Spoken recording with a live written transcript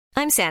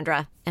I'm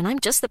Sandra, and I'm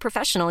just the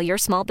professional your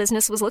small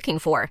business was looking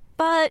for.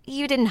 But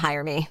you didn't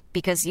hire me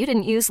because you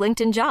didn't use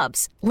LinkedIn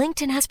Jobs.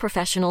 LinkedIn has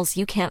professionals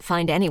you can't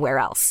find anywhere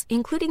else,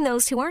 including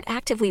those who aren't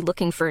actively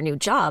looking for a new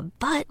job,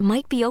 but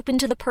might be open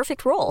to the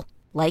perfect role,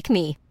 like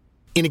me.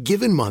 In a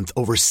given month,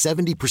 over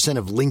 70%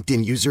 of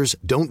LinkedIn users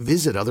don't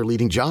visit other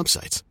leading job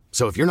sites.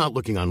 So if you're not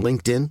looking on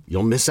LinkedIn,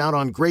 you'll miss out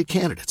on great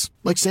candidates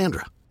like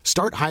Sandra.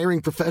 Start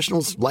hiring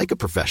professionals like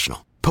a professional.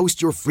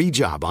 Post your free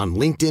job on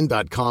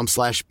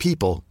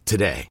linkedin.com/people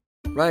today.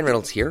 Ryan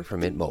Reynolds here from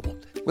Mint Mobile.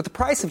 With the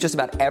price of just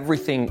about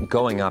everything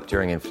going up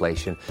during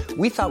inflation,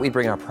 we thought we'd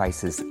bring our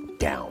prices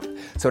down.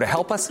 So to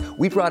help us,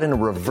 we brought in a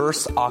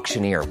reverse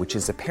auctioneer, which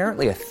is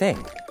apparently a thing.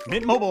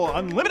 Mint Mobile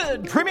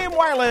Unlimited Premium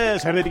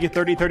Wireless. How to get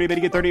 30, 30, bit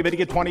to get 30, bit to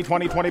get 20,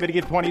 20, 20, bit to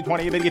get 20,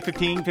 20, bit to get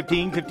 15,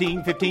 15,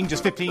 15, 15,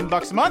 just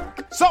 $15 a month?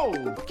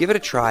 Sold! Give it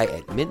a try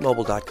at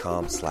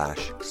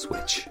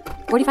mintmobile.com/switch.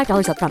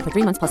 $45 up front for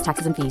 3 months plus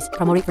taxes and fees.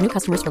 Promo rate for new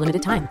customers for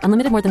limited time.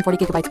 Unlimited more than 40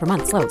 gigabytes per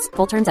month. Slows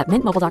full terms at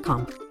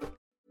mintmobile.com.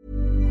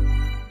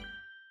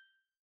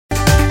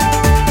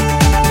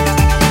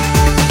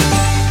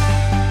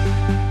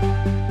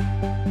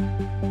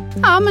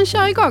 Ja, men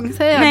kör igång,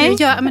 säger jag. Nej.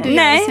 Du gör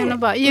det så himla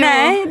bra.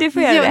 Nej, du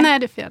får göra det. Nej,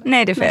 du får göra det.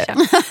 Nej, du får göra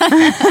det.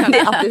 Det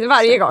är alltid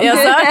varje gång.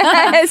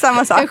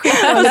 Samma sak.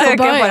 Jag söker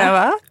på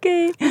den.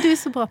 Okej. Men du är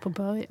så bra på att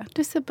börja.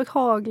 Du är så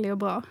behaglig och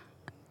bra.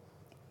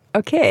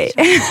 Okej.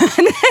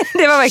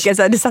 Det var verkligen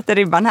så. Du satte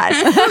ribban här.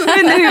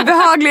 Men hur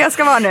behaglig jag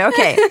ska vara nu.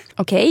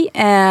 Okej.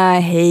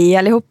 Hej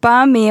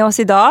allihopa. Med oss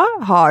idag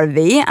har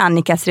vi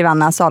Annika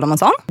Srivanna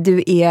Salomonsson.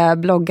 Du är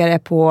bloggare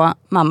på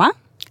Mamma.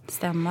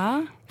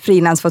 Stämmer.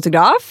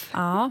 Frilansfotograf.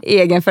 Ja.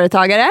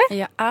 Egenföretagare.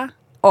 Ja.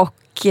 Och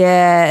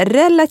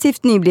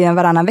relativt nybliven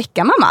varannan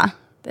vecka mamma.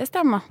 Det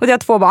stämmer. Och du har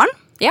 2 barn.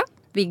 Ja.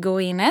 Viggo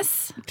och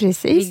Ines.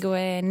 Precis. Viggo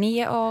är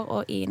 9 år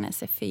och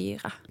Ines är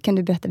 4. Kan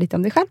du berätta lite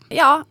om dig själv?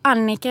 Ja,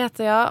 Annika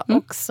heter jag.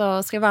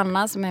 Också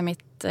Srivanna som är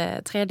mitt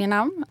tredje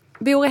namn.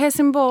 Bor i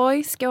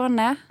Helsingborg,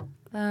 Skåne.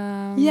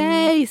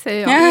 Yay,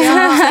 säger jag.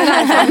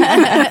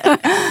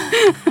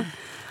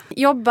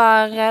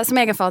 Jobbar som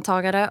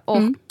egenföretagare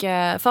och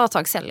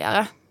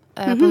företagssäljare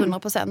på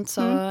 100%.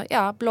 Så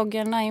ja,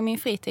 bloggen är ju min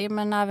fritid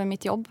men även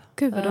mitt jobb.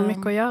 Gud vad du har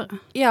mycket att göra.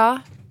 Ja,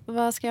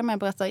 vad ska jag med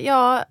berätta?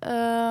 Ja,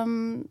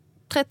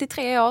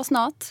 33 år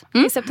snart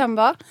i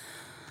september.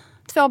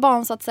 2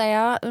 barn så att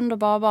säga,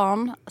 underbara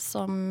barn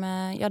som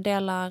jag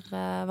delar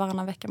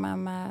varannan vecka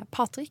med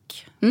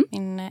Patrik,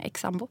 min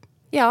ex-sambo.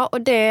 Ja,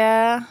 och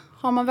det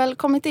har man väl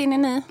kommit in i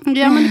nu.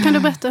 Ja, men kan du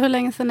berätta hur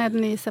länge sedan är det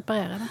ni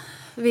separerade?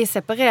 Vi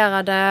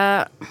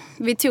separerade,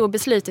 vi tog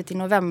beslutet i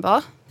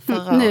november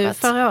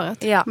förra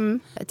året. Ja,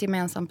 ett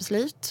gemensamt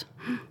beslut.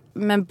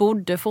 Men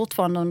bodde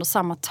fortfarande under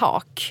samma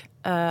tak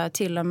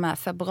till och med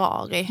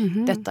februari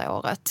detta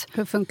året.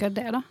 Hur funkar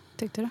det då,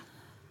 tyckte du?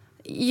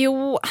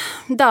 Jo,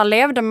 där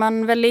levde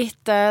man väl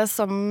lite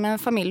som en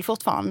familj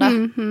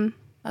fortfarande.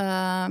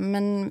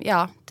 Men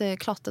ja, det är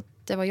klart att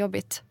det var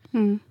jobbigt.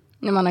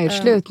 När man har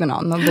gjort slut med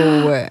någon och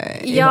bo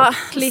ja,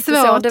 lite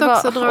så. Det var,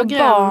 också och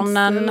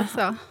barnen,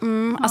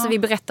 alltså vi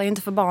berättar ju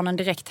inte för barnen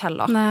direkt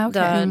heller. Nej,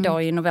 okay.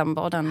 Då i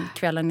november, den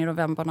kvällen i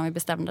november när vi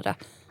bestämde det.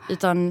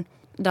 Utan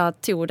där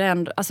tog det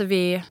ändå, alltså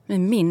vi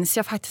minns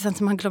jag faktiskt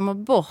inte, man glömmer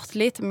bort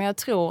lite, men jag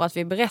tror att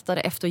vi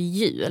berättade efter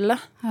jul.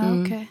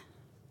 Okay.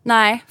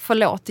 Nej,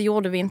 förlåt, det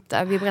gjorde vi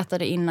inte. Vi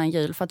berättade innan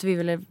jul för att vi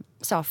ville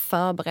så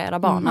förbereda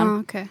barnen.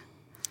 Okay.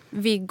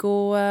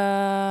 Viggo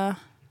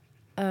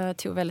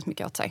tog väldigt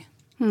mycket åt sig.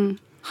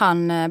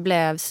 Han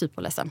blev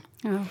superledsen.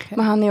 Okay.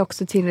 Men han är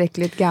också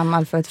tillräckligt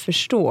gammal för att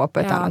förstå på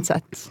ett annat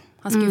sätt.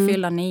 Han ska ju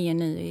fylla 9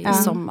 nu i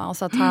sommar.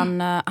 Så att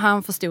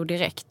han förstod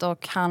direkt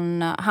och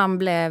han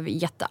blev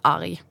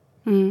jättearg.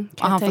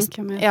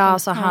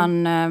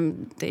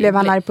 Blev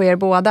han arg på er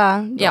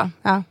båda? Ja.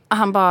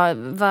 Han bara,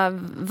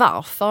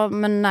 varför?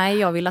 Men nej,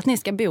 jag vill att ni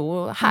ska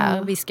bo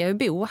här. Vi ska ju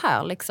bo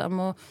här liksom.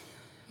 Och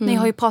ni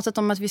har ju pratat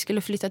om att vi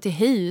skulle flytta till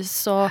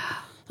hus. Och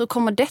hur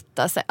kommer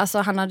detta sig? Alltså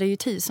han hade ju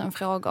 1000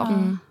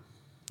 frågor.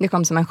 Det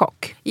kom som en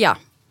chock. Ja,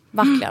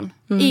 verkligen.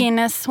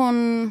 Ines,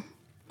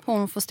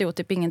 hon förstod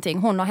typ ingenting.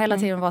 Hon har hela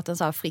tiden varit en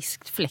så här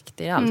frisk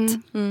fläkt i allt.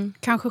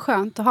 Kanske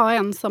skönt att ha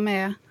en som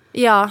är...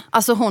 Ja,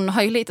 alltså hon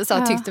har ju lite så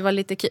här, tyckt det var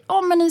lite kul.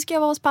 Men nu ska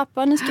jag vara hos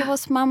pappa, nu ska jag vara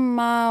hos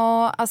mamma.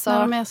 Och, alltså...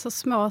 När de är så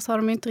små så har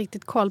de inte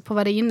riktigt koll på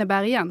vad det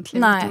innebär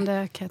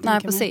egentligen.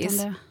 Nej,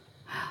 precis.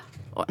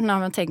 Och när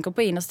man tänker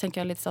på Ines så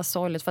tänker jag lite så här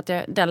sorgligt. För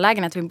att den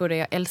lägenheten vi bodde i,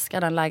 jag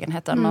älskar den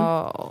lägenheten.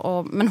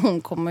 Men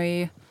hon kommer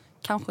ju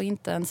kanske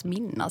inte ens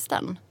minnas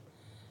den.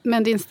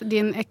 Men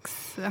din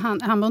ex,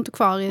 han var inte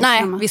kvar i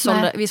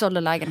samma... vi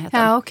sålde lägenheten.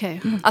 Ja, okay.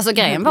 Alltså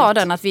grejen var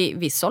den att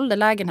vi sålde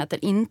lägenheten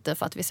inte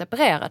för att vi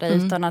separerade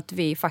utan att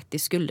vi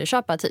faktiskt skulle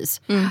köpa ett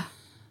hus.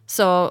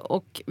 Så,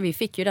 och vi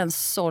fick ju den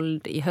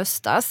såld i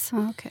höstas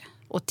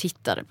och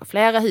tittade på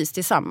flera hus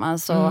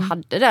tillsammans och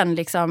hade den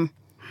liksom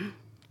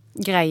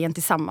grejen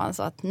tillsammans.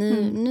 Så att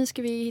nu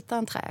ska vi hitta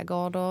en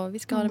trädgård och vi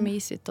ska ha det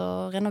mysigt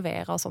och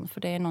renovera och sånt,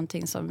 för det är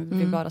någonting som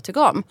vi båda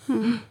tycker om.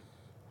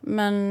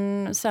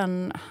 Men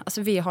sen,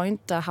 alltså vi har ju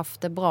inte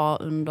haft det bra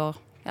under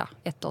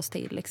 1 års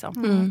tid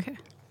liksom. Okay.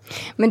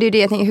 Men det är det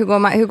jag tänker,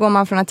 hur går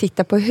man från att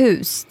titta på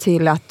hus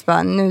till att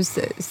nu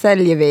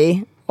säljer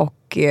vi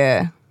och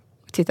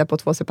titta på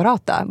 2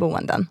 separata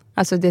boenden?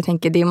 Alltså jag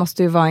tänker, det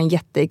måste ju vara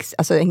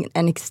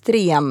en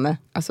extrem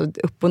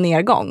upp- och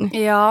nedgång.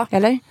 Ja.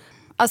 Eller?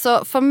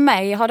 Alltså för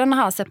mig har den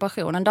här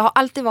separationen, det har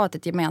alltid varit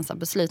ett gemensamt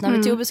beslut. När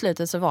vi tog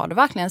beslutet så var det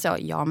verkligen så,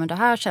 ja men det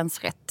här känns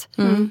rätt.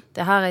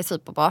 Det här är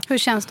superbra. Hur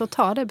känns det att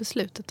ta det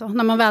beslutet då?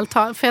 När man väl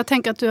för jag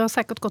tänker att du har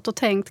säkert gått och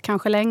tänkt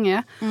kanske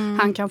länge.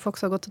 Han kanske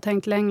också har gått och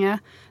tänkt länge.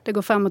 Det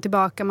går fram och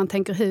tillbaka, man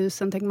tänker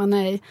husen, tänker man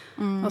nej.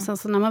 Och sen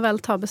så när man väl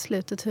tar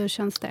beslutet, hur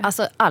känns det?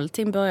 Alltså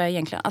allting börjar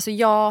egentligen,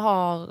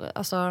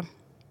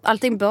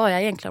 allting börjar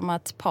egentligen med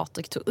att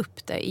Patrik tog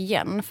upp det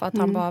igen. För att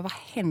han bara, vad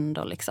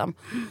händer liksom?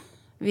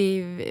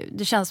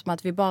 Det känns som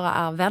att vi bara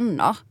är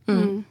vänner.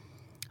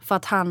 För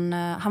att han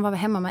var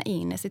hemma med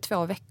Ines i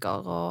 2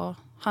 veckor. Och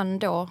han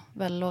då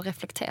väl och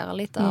reflekterar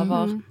lite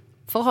över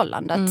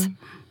förhållandet.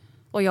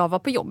 Och jag var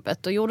på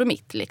jobbet och gjorde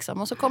mitt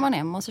liksom. Och så kom han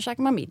hem och så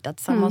käkade man middag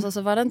tillsammans. Och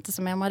så var det inte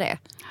så mer med det.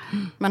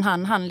 Men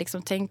han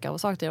liksom tänka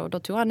och saker. Och då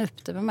tog han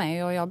upp det med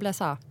mig. Och jag blev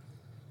så här.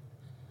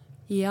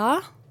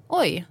 Ja,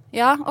 oj.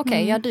 Ja,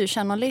 okej. Ja, du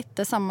känner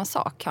lite samma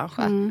sak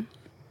kanske.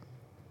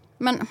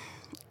 Men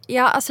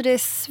ja, alltså det är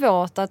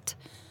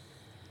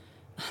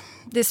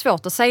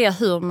svårt att säga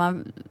hur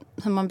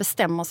man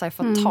bestämmer sig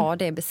för att ta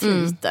det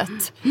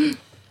beslutet.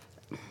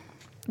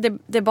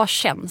 Det bara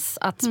känns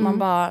att man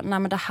bara, nej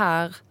men det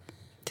här...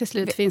 Till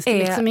slut finns det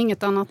liksom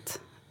inget annat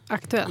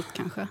aktuellt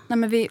kanske. Nej,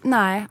 men vi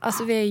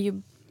är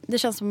ju... Det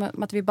känns som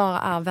att vi bara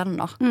är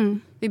vänner.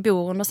 Vi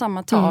bor under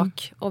samma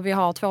tak och vi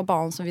har 2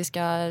 barn som vi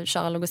ska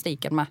köra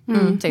logistiken med.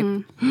 Typ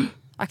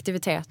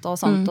aktiviteter och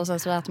sånt. Och sen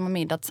så äter man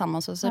middag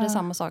tillsammans och så är det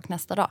samma sak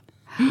nästa dag.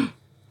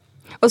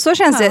 Och så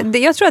känns det,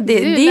 jag tror att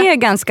det är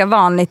ganska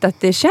vanligt att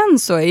det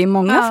känns så i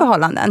många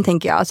förhållanden,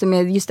 tänker jag. Alltså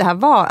med just det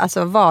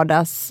här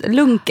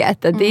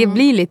vardagslunket. Att det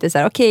blir lite så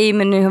här, okej,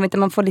 men nu har vi inte,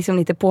 man får liksom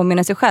lite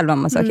påminna sig själv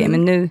om att okej,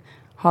 men nu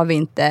har vi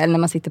inte, eller när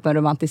man sitter på en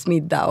romantisk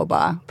middag och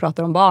bara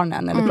pratar om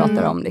barnen eller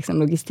pratar om liksom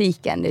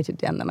logistiken, det är typ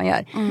det enda man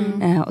gör.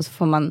 Och så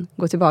får man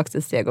gå tillbaka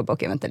till steg och bara,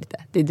 okej, vänta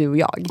lite, det är du och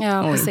jag.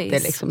 Ja, och precis. inte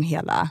liksom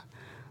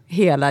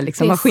hela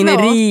liksom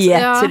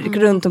maskineriet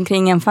runt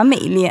omkring en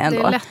familj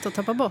ändå. Det är lätt att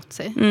tappa bort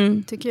sig,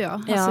 tycker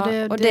jag. Ja,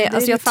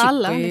 alltså jag för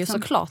alla, tycker ju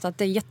liksom. såklart att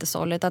det är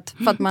jättesorgligt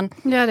för att man...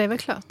 Ja, det är väl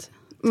klart.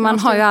 Man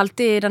har ju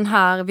alltid den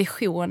här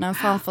visionen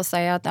framför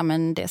sig att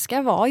det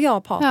ska vara jag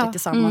och Patrik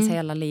tillsammans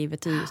hela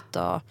livet ut.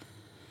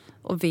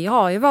 Och vi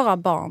har ju våra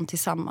barn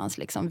tillsammans.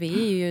 Liksom. Det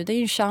är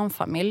ju en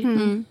kärnfamilj.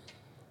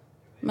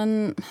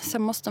 Men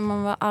sen måste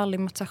man vara ärlig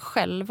mot sig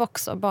själv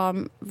också. Bara,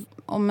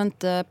 om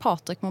inte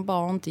Patrik mår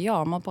bra och inte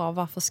jag mår bra,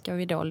 varför ska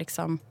vi då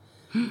liksom...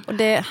 Och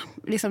det,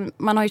 liksom,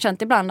 man har ju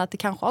känt ibland att det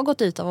kanske har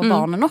gått ut över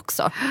barnen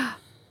också.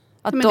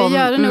 Att men det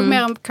gör det nog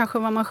mer om kanske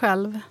vad man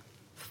själv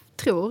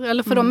tror.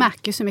 Eller för de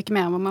märker ju så mycket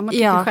mer om man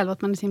tycker själv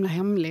att man är så himla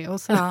hemlig.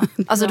 Och så. Ja.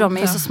 Alltså de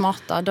är ju så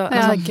smarta.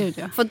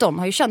 För de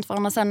har ju känt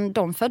varandra sedan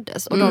de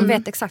föddes. Och de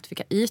vet exakt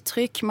vilka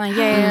uttryck man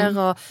ger.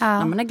 Och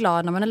när man är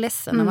glad, när man är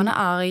ledsen, när man är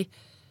arg.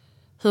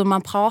 Hur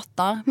man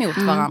pratar mot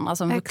varandra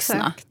som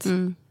vuxna.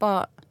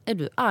 Bara, är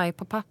du arg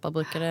på pappa,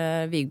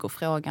 brukade Viggo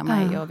fråga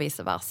mig och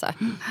vice versa.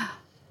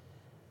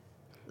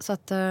 Så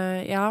att,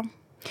 ja.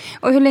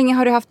 Och hur länge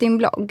har du haft din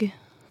blogg?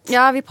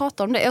 Ja, vi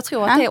pratar om det. Jag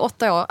tror att det är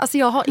 8 år. Alltså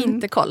jag har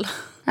inte koll.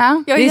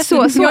 Ja, det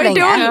är så länge.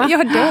 Jag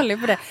är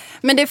dålig på det.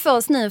 Men det är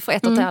först nu för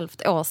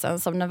 1,5 år sedan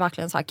som det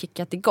verkligen så här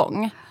kickat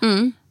igång.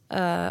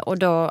 Och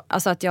då,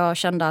 alltså att jag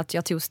kände att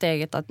jag tog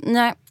steget att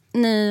nej,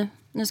 nu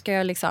ska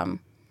jag liksom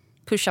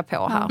pusha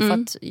på här. För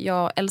att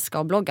jag älskar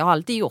att blogga, har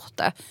alltid gjort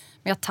det.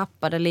 Men jag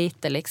tappade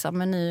lite liksom,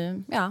 men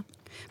nu, ja.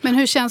 Men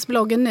hur känns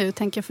bloggen nu,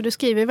 tänker jag? För du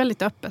skriver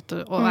väldigt öppet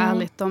och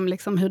ärligt om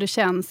liksom hur det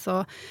känns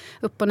och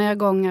upp- och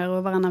nedgångar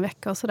och varannan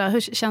vecka och sådär.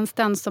 Hur känns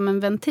den som en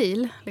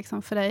ventil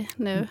liksom, för dig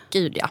nu?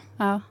 Gud,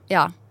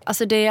 ja.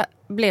 Alltså det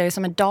blir ju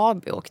som en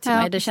dagbok till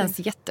mig. Det känns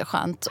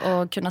jätteskönt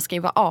att kunna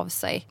skriva av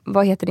sig.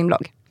 Vad heter din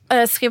blogg?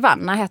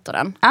 Skrivanna heter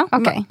den.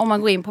 Okay. Om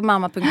man går in på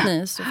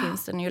mamma.nu så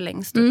finns den ju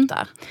längst upp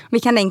där. Vi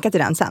kan länka till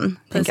den sen,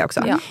 tänker jag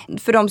också. Ja.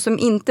 För de som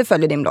inte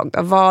följer din blogg,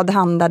 vad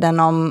handlar den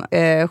om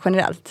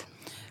generellt?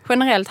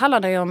 Generellt handlar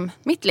det ju om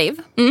mitt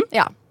liv.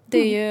 Ja, det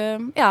är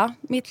ju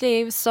mitt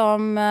liv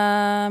som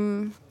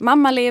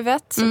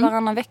mammalivet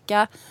varannan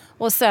vecka.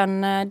 Och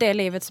sen det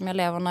livet som jag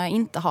lever när jag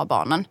inte har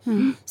barnen.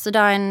 Så det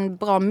är en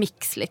bra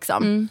mix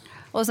liksom.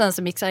 Och sen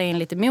så mixar jag in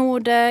lite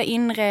mode,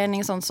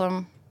 inredning, sånt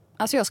som...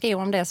 Alltså jag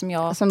skriver om det som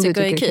jag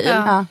tycker är kul.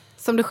 Ja.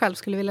 Som du själv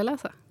skulle vilja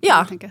läsa.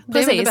 Ja, det är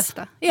precis. väl det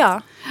bästa.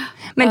 Ja.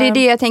 Men det är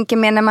det jag tänker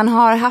med när man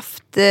har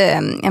haft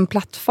en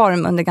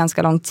plattform under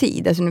ganska lång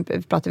tid. Alltså nu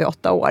pratar vi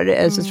 8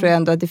 år. Så tror jag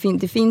ändå att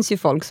det finns ju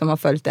folk som har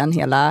följt den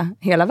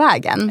hela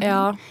vägen.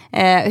 Ja.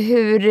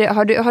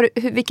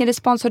 Vilken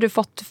respons har du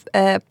fått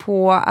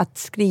på att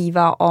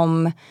skriva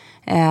om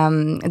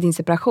din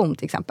separation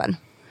till exempel?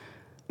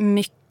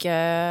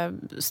 mycket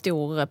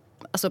stor,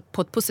 alltså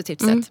på ett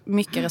positivt sätt,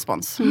 mycket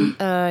respons.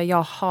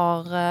 Jag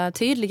har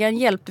tydligen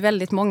hjälpt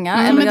väldigt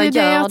många. Eller men jag det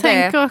är det gör jag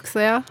tänker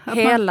också. Ja.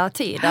 Hela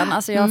tiden.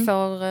 Alltså jag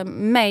får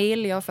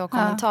mejl, jag får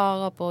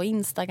kommentarer på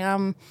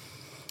Instagram.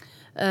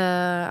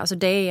 Alltså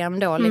DM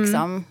då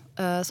liksom.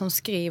 Som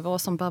skriver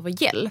och som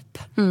behöver hjälp.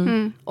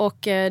 Och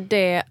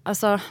det,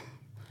 alltså...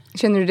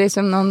 Känner du dig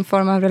som någon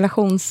form av ja,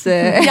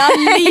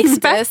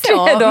 lite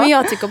så. Men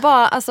jag tycker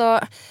bara, alltså...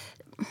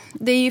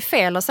 Det är ju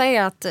fel att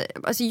säga att...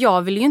 Alltså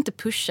jag vill ju inte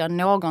pusha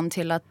någon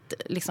till att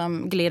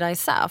liksom glida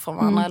isär från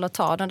varandra eller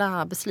ta det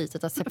här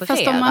beslutet att separera.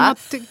 Fast om man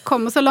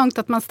kommer så långt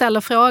att man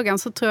ställer frågan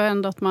så tror jag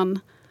ändå att man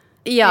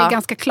är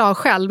ganska klar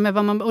själv med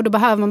vad man... Och då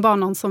behöver man bara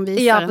någon som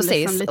visar en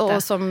liksom lite.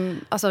 Och som...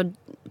 Alltså,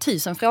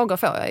 1000 frågor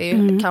får jag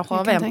ju kanske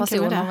av en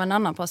person av en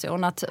annan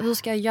person. Att, hur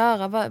ska jag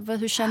göra?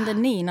 Hur kände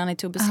ni när ni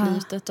tog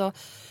beslutet? Och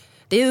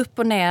det är upp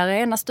och ner.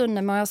 Ena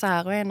stunden mår jag så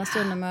här och ena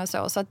stunden mår jag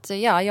så. Så att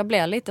jag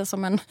blir lite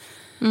som en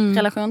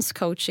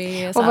relationscoach.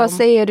 Och vad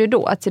säger du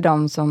då till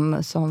de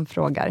som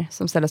frågar,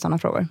 som ställer sådana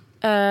frågor?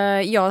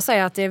 Jag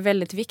säger att det är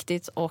väldigt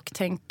viktigt att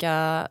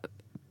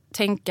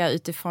tänka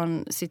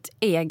utifrån sitt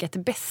eget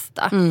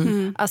bästa.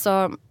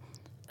 Alltså,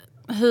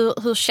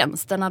 hur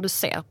känns det när du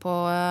ser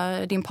på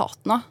din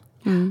partner?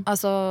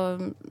 Alltså,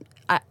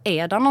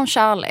 är det någon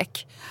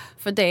kärlek?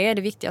 För det är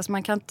det viktigaste.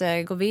 Man kan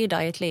inte gå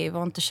vidare i ett liv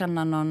och inte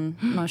känna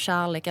någon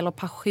kärlek eller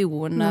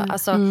passion.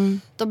 Alltså,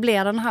 då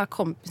blir den här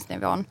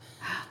kompisnivån.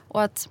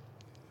 Och att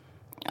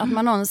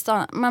man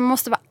någonstans... Man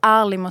måste vara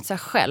ärlig mot sig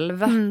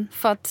själv.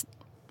 För att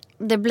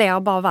det blir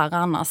bara värre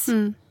annars.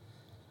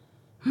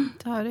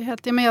 Ja, det är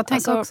helt, men jag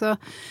tänker också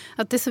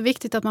att det är så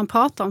viktigt att man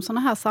pratar om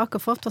såna här saker.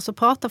 För ofta så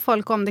pratar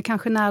folk om det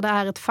kanske när det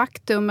är ett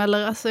faktum.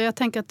 Eller, alltså, jag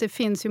tänker att det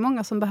finns ju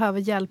många som behöver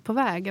hjälp på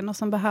vägen och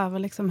som behöver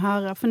liksom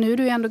höra. För nu är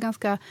du ju ändå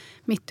ganska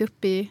mitt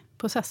uppe i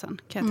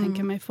processen, kan jag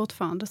tänka mig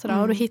fortfarande. Så där.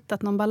 Har du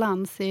hittat någon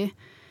balans i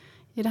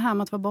det här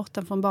med att vara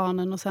borta från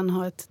barnen och sen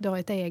ha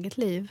ett eget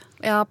liv?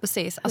 Ja,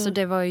 precis. Alltså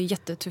det var ju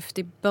jättetufft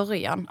i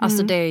början.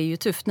 Alltså det är ju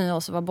tufft nu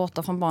också att vara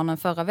borta från barnen.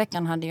 Förra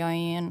veckan hade jag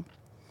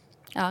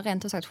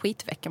rent och sagt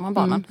skitvecka med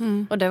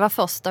barnen. Och det var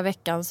första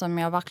veckan som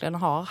jag verkligen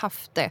har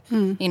haft det.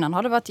 Innan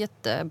har det varit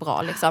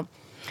jättebra liksom.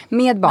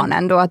 Med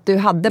barnen då, att du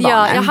hade barnen?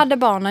 Ja, jag hade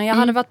barnen. Jag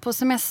hade varit på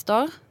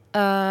semester.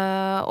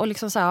 Och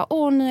liksom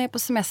såhär, nu är jag på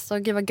semester.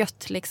 Gud vad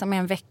gött liksom,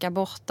 en vecka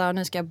borta. Och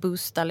nu ska jag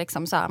boosta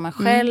liksom såhär mig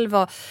själv.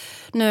 Och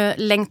nu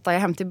längtar jag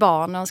hem till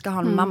barnen och ska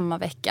ha en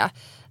mammavecka.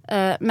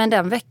 Men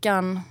den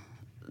veckan,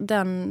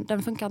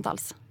 den funkar inte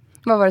alls.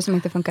 Vad var det som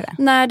inte funkade?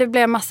 Nej, det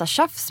blev massa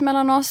tjafs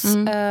mellan oss.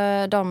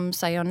 De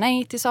säger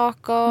nej till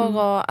saker.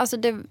 Och, alltså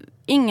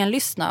ingen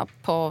lyssnar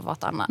på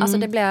vartannat. Alltså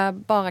det blev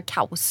bara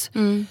kaos.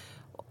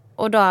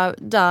 Och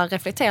där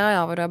reflekterar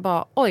jag över det.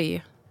 Bara,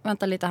 oj,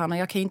 vänta lite här nu.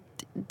 Jag kan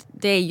inte,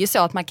 det är ju så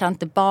att man kan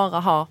inte bara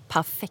ha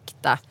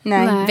perfekta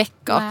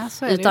veckor.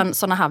 Nej, utan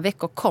såna här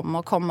veckor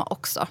kommer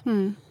också.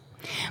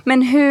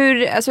 Men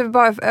hur, alltså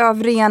bara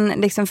av ren,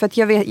 liksom, för att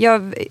jag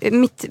vet,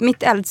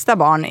 mitt äldsta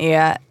barn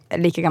är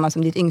lika gammal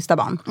som ditt yngsta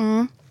barn.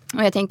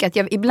 Och jag tänker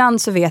att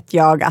ibland så vet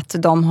jag att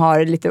de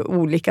har lite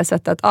olika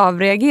sätt att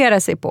avreagera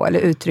sig på eller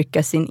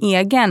uttrycka sin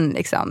egen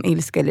liksom,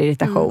 ilska eller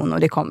irritation. Och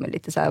det kommer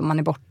lite så här om man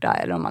är borta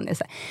eller om man är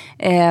så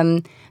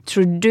här.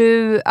 Tror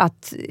du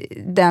att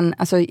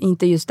alltså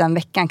inte just den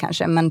veckan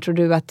kanske, men tror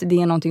du att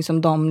det är någonting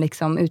som de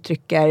liksom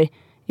uttrycker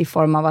i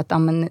form av att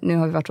men nu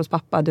har vi varit hos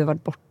pappa, du har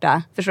varit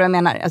borta. Förstår du vad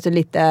jag menar? Alltså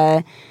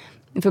lite,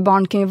 för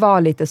barn kan ju vara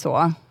lite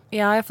så.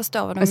 Ja, jag förstår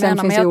vad du menar. Men sen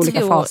finns det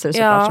olika faser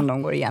såklart som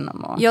de går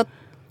igenom. Och...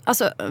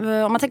 Alltså,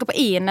 om man tänker på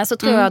Ine så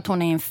tror jag att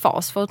hon är i en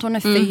fas. För att hon är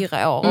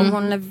 4 år och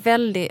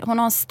hon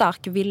har en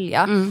stark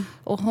vilja.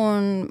 Och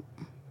hon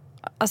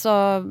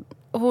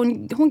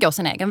går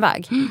sin egen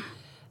väg.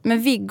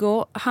 Men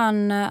Viggo,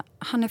 han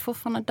är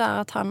fortfarande där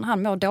att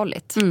han mår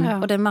dåligt.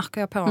 Och det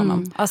märker jag på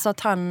honom. Alltså att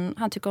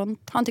han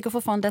tycker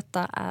fortfarande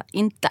detta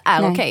inte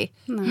är okej.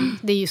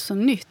 Det är ju så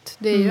nytt.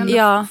 Det är ju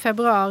ändå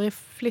februari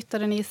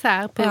flyttade ni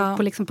isär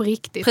på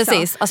riktigt.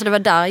 Precis, alltså det var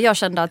där jag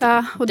kände att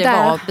det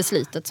var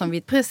beslutet som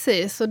vi...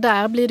 Precis, och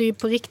där blir det ju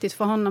på riktigt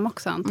för honom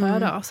också antar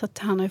jag då. Så att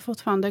han är ju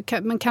fortfarande...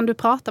 Men kan du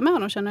prata med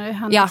honom, känner du?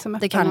 Han liksom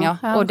det kan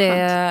jag. Och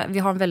vi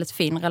har en väldigt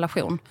fin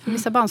relation.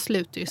 Vissa barn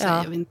slutar ju,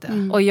 säger vi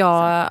inte. Och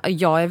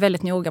jag är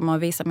väldigt noga med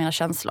att visa mina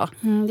känslor.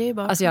 Det är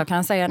bra. Alltså jag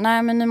kan säga,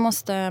 nej men nu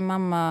måste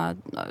mamma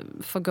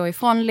få gå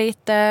ifrån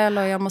lite.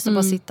 Eller jag måste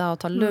bara sitta och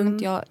ta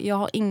lugnt. Jag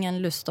har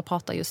ingen lust att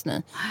prata just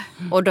nu.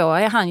 Och då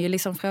är han ju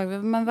liksom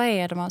frågad, men vad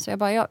är det man? Så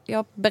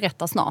jag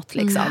berättar snart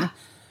liksom.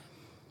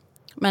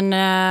 Men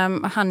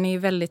han är ju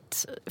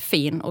väldigt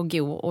fin och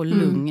god och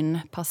lugn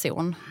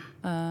person.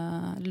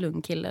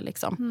 Lugn kille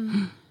liksom.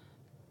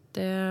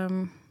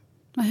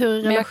 Hur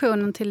är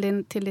relationen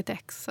till ditt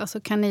ex? Alltså,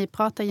 kan ni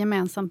prata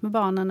gemensamt med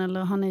barnen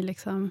eller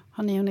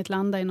har ni hunnit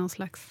landa i någon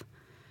slags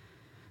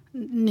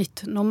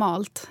nytt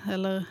normalt?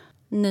 Eller?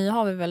 Nu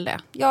har vi väl det.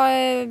 Jag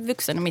är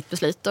vuxen i mitt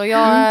beslut och vi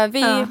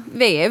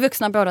är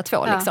vuxna båda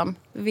två. Liksom.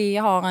 Vi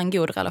har en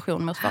god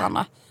relation mot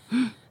varandra.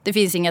 Det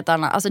finns inget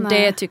annat. Alltså,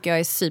 det tycker jag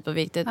är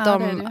superviktigt.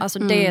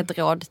 Det är ett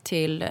råd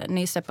till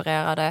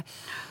nyseparerade.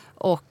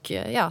 och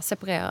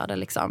separerade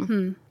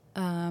liksom.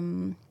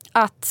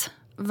 Att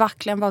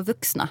verkligen vara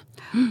vuxna.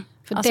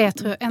 För alltså, det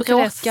tror jag inte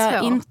bråka är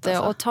svårt, inte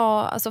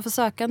och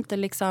försöka inte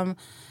liksom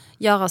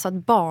göra så att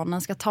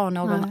barnen ska ta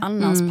någon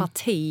annans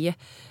parti.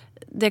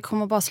 Det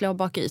kommer bara slå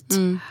bakut.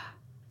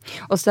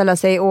 Och ställa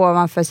sig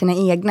ovanför sina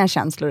egna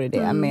känslor i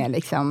det med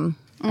liksom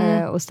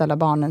och ställa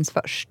barnens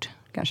först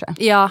kanske.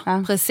 Ja,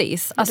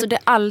 precis. Alltså det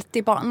är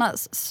alltid barn,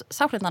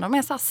 särskilt när de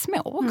är så här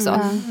små också.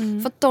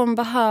 För att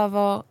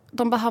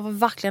de behöver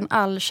verkligen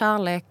all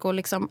kärlek och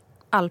liksom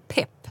all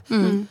pepp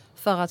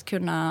för att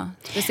kunna,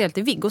 speciellt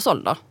i Viggos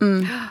ålder.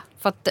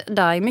 För att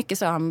där är mycket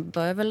så, han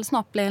börjar väl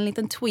snart bli en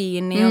liten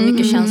tweenie och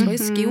mycket känslor i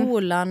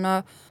skolan.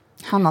 Och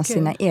han har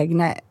sina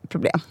egna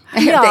problem.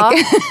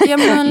 Ja,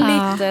 men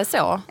lite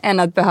så. Än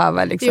att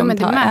behöva liksom jo, men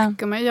det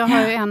märker man. Jag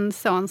har ju en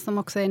son som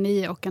också är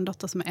 9 och en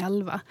dotter som är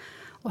 11.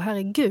 Och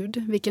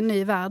herregud, vilken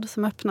ny värld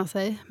som öppnar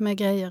sig med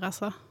grejer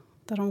alltså.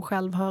 Där de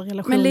själv har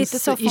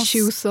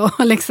relations-issues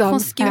och liksom. Från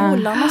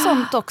skolan och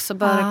sånt också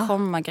börjar det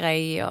komma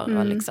grejer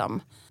och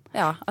liksom.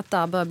 Ja, att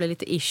där börjar bli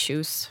lite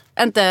issues.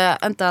 Inte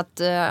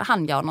att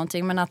han gör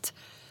någonting, men att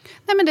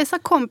nej, men det är så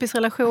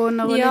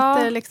kompisrelationer och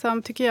lite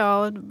liksom, tycker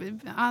jag.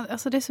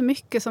 Alltså det är så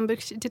mycket som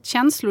ett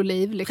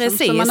känsloliv liksom,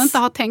 som man inte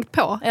har tänkt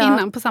på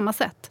innan på samma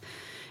sätt.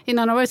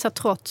 Innan har det varit så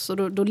trots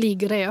och då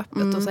ligger det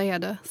öppet och så är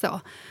det så.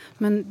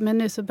 Men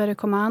nu så börjar det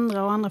komma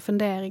andra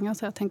funderingar.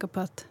 Så jag tänker på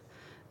att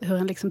hur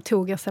en liksom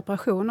tog er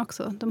separation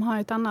också. De har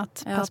ju ett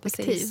annat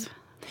perspektiv. Precis.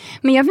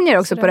 Men jag funderar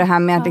också på det här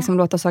med att liksom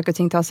låta saker och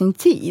ting ta sin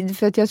tid.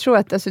 För att jag tror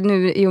att alltså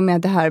nu, i och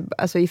med det här,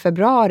 alltså i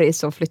februari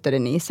så flyttade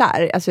ni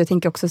isär. Alltså jag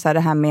tänker också så här det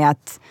här med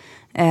att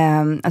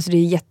alltså det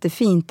är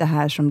jättefint det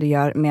här som du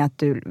gör med att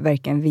du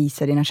verkligen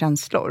visar dina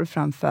känslor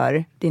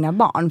framför dina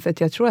barn. För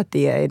att jag tror att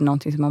det är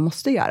någonting som man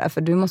måste göra.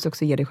 För du måste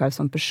också ge dig själv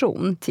som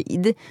person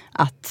tid.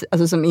 Att,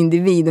 alltså som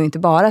individ och inte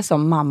bara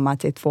som mamma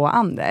till 2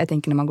 andra. Jag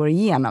tänker när man går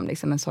igenom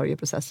liksom en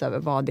sorgeprocess över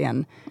vad det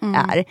än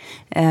är.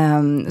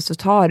 Så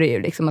tar det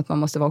ju liksom att man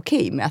måste vara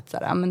okej med att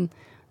sådär, men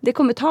det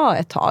kommer ta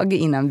ett tag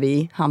innan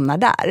vi hamnar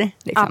där.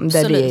 Liksom,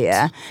 absolut. Där det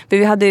är, för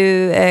vi hade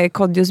ju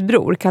Kodjos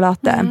bror,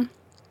 Kalate.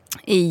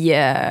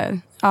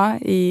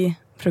 I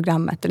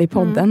programmet eller i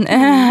podden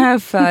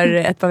för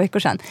ett par veckor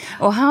sedan.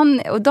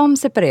 Och de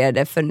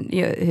separerade för,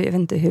 jag vet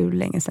inte hur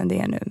länge sedan det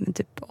är nu, men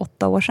typ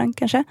 8 år sedan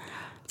kanske?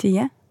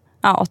 10?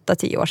 Ja,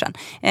 8-10 år sedan.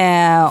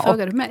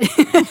 Frågar du mig?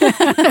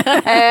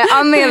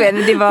 Ja, men jag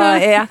vet, det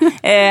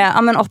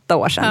var men 8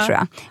 år sedan tror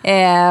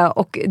jag.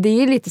 Och det är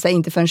ju lite så här,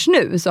 inte förrän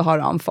nu så har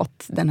de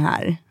fått den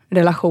här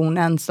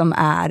relationen som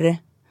är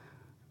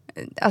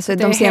alltså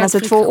de senaste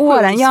 2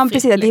 åren. Ja,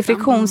 precis. Liksom. Det är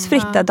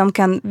friktionsfritt. Att de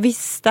kan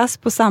vistas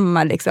på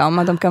samma liksom.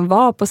 Att de kan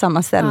vara på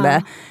samma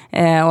ställe.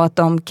 Och att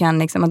de kan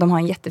liksom, att de har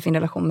en jättefin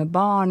relation med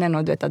barnen.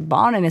 Och du vet att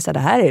barnen är så, det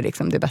här är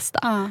liksom det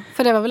bästa.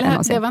 För det var väl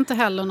det var inte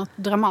heller något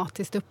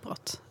dramatiskt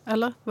uppbrott.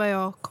 Eller? Vad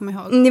jag kommer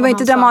ihåg. Det var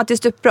inte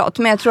dramatiskt uppbrott.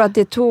 Men jag tror att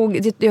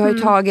det har ju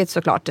tagit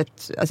såklart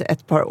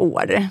ett par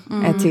år.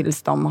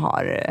 Tills de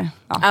har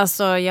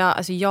Alltså jag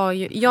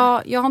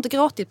har inte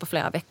gråtit på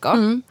flera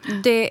veckor.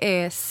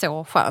 Det är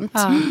så skönt.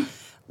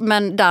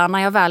 Men där när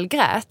jag väl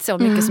grät så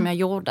mycket som jag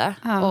gjorde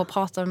och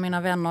pratade med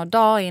mina vänner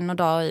dag in och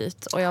dag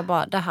ut och jag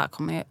bara, det här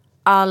kommer ju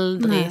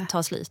aldrig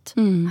ta slut.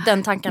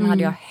 Den tanken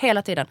hade jag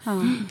hela tiden.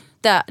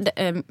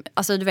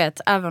 Alltså du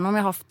vet, även om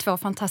jag har 2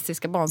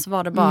 fantastiska barn så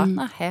var det bara,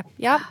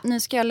 nu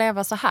ska jag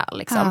leva så här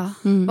liksom.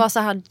 Var så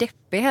här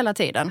deppig hela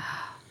tiden.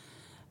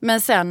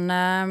 Men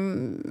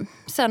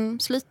sen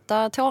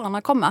slutade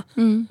tårarna komma.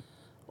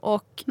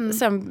 Och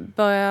sen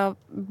började jag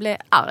bli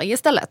arg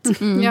istället.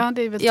 Ja,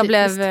 det är väl jag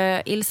blev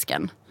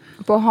ilsken.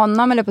 På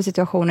honom eller på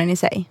situationen i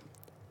sig?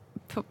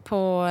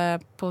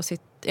 På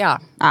sitt,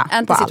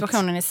 inte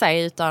situationen allt i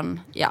sig utan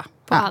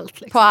på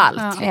allt. Liksom. På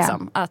allt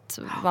liksom. Att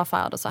varför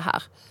är det så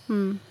här?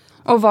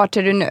 Och vart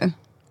är du nu?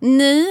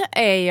 Nu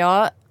är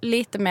jag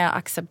lite mer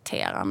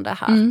accepterande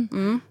här.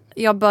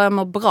 Jag börjar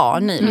må bra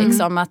nu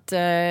liksom. Att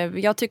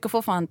jag tycker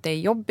fortfarande att det är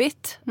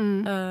jobbigt.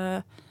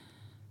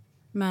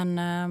 Men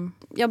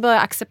jag börjar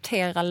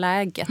acceptera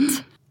läget.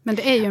 Men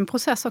det är ju en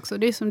process också.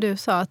 Det är som du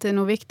sa, att det är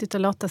nog viktigt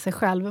att låta sig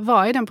själv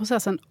vara i den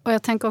processen. Och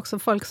jag tänker också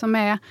folk som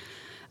är,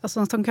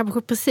 alltså som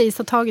kanske precis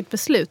har tagit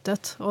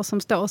beslutet och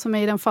som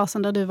är i den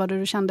fasen där du var, där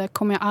du kände,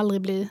 kommer jag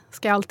aldrig bli,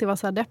 ska jag alltid vara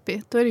så här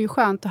deppig. Då är det ju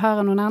skönt att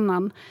höra någon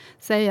annan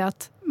säga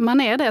att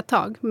man är det ett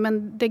tag,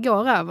 men det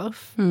går över.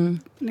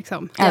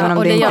 Liksom. Även om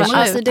och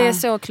det det är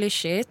så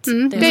klyschigt.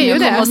 Det är ju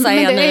det. Att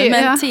säga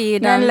men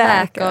tiden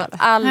läker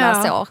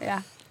alla sår.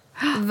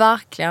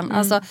 Verkligen.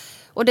 Alltså,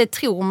 och det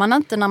tror man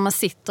inte när man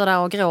sitter där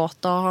och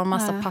gråter och har en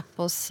massa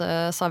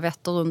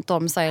pappersservetter runt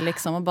om sig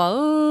liksom, och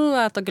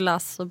bara äter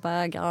glass och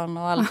bägaren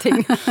och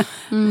allting.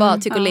 Bara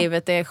tycker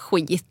livet är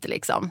skit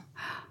liksom.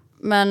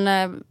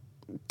 Men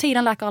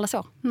tiden läker alla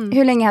sår.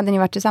 Hur länge hade ni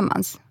varit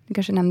tillsammans? Du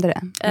kanske nämnde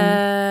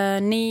det.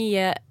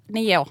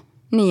 9 år.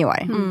 9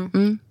 år.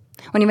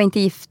 Och ni var inte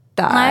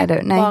gifta? Nej,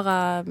 eller? Nej.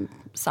 Bara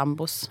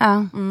sambos.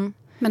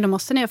 Men då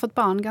måste ni ha fått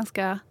barn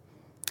ganska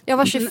Jag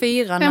var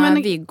 24 när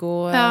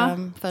Viggo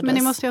föddes. Men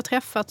ni måste ju ha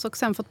träffats och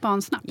sen fått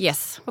barn snabbt.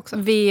 Yes. Också.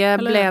 Vi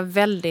blev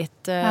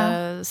väldigt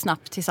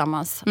snabbt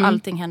tillsammans.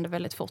 Allting hände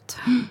väldigt fort.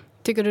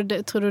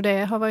 Tror du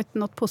det har varit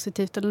något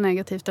positivt eller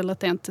negativt, eller att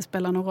det inte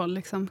spelar någon roll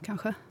liksom,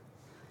 kanske?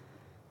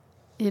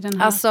 I den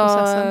här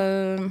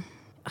processen?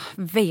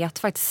 Vet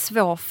faktiskt,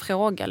 svår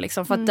fråga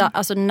liksom. För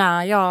att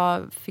när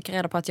jag fick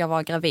reda på att jag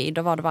var gravid,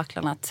 då var det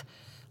verkligen att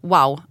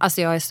wow,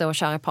 alltså jag är så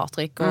kär i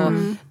Patrik och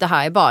det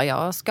här är bara,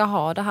 jag ska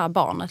ha det här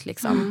barnet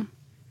liksom.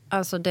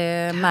 Alltså det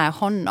är med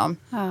honom.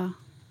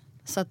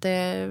 Så att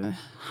det,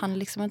 han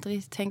liksom inte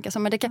riktigt tänka så.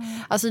 Men det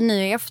kan, alltså nu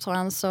i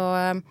efterhand så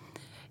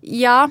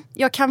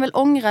jag kan väl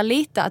ångra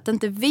lite att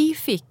inte vi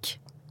fick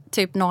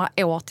typ några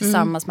år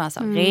tillsammans med så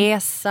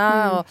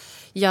resa och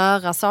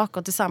göra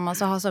saker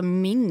tillsammans och ha så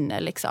minne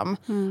liksom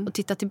och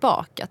titta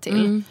tillbaka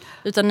till.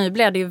 Utan nu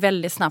blir det ju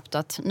väldigt snabbt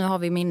att nu har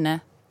vi minne,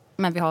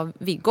 men vi har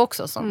Viggo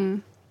också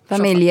som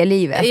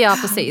familjelivet. Ja,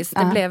 precis.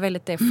 Det blev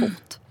väldigt det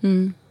fort.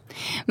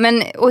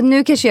 Men, och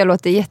nu kanske jag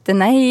låter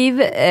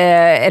jättenaiv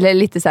eller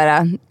lite så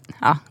här,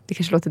 det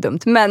kanske låter dumt.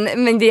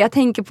 Men det jag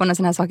tänker på när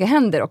såna här saker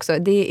händer också,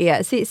 det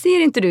är,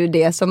 ser inte du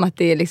det som att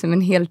det är liksom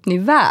en helt ny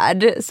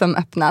värld som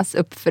öppnas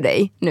upp för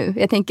dig nu?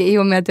 Jag tänker i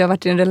och med att du har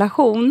varit i en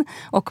relation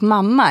och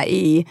mamma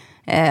i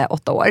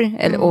 8 år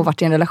och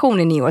varit i en relation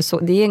i 9 år, så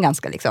det är en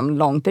ganska liksom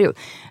lång period.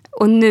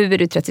 Och nu är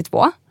du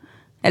 32,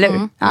 eller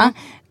hur? Ja.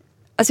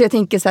 Alltså jag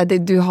tänker så här,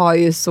 du har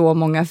ju så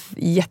många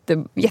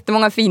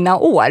jättemånga fina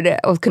år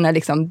och kunna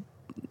liksom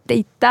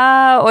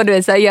dejta och du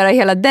vet, så här, göra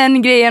hela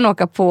den grejen,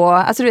 åka på,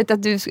 alltså du vet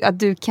att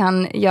du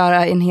kan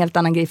göra en helt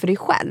annan grej för dig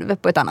själv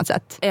på ett annat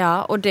sätt.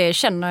 Ja, och det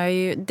känner jag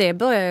ju, det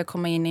börjar jag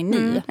komma in i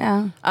nu.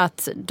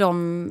 Att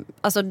de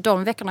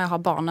veckorna jag har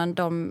barnen,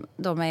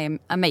 de är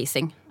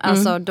amazing.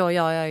 Alltså då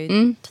gör jag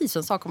ju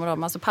 1000 saker med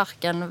dem, alltså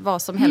parken,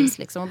 vad som helst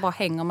liksom, och bara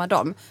hänger med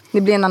dem.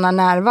 Det blir en annan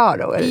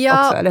närvaro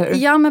också, eller hur?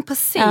 Ja, men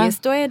precis.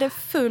 Då är det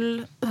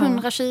full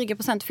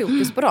 120%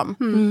 fokus på dem.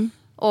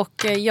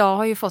 Och jag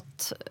har ju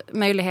fått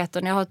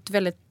möjligheten,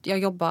 jag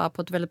jobbar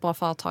på ett väldigt bra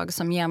företag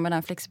som ger mig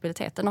den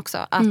flexibiliteten också.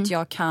 Att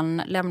jag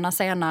kan lämna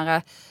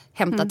senare,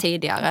 hämta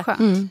tidigare.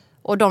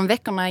 Och de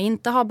veckorna jag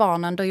inte har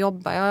barnen, då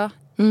jobbar jag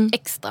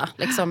extra,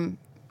 liksom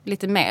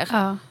lite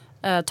mer.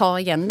 Tar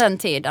igen den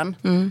tiden.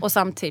 Och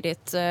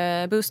samtidigt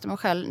boostar mig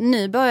själv.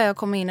 Nu börjar jag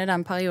komma in i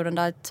den perioden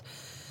där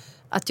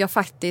att jag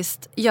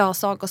faktiskt gör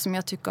saker som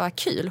jag tycker är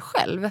kul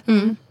själv.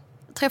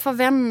 Träffa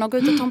vänner, gå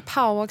ut och ta en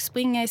powerwalk,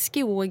 springa i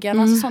skogen,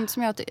 alltså sånt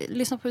som jag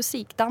lyssnar på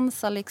musik,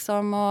 dansa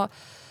liksom, och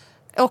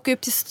åka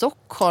upp till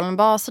Stockholm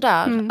bara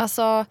sådär.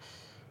 Alltså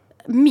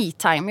me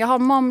time. Jag har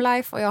mom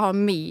life och jag har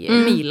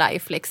me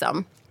life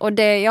liksom. Och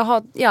det jag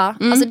har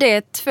alltså det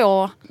är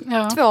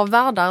två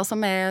världar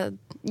som är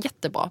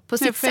jättebra på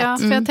sitt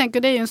sätt. För jag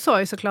tänker, det är ju en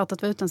sorg såklart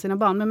att vara utan sina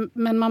barn,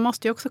 men man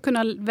måste ju också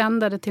kunna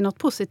vända det till något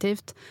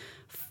positivt.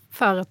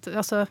 För att,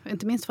 alltså,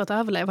 inte minst för att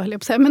överleva, höll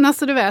jag på att säga. Men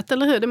alltså du vet,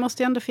 eller hur? Det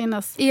måste ju ändå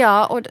finnas.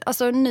 Ja, och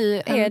alltså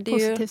nu är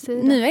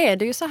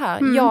det ju så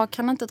här. Jag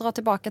kan inte dra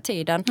tillbaka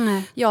tiden.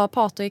 Jag och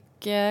Patrik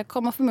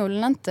kommer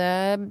förmodligen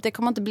inte, det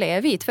kommer inte bli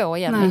vi 2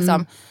 igen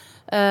liksom.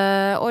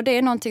 Och det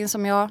är någonting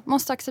som jag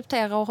måste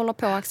acceptera och hålla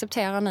på att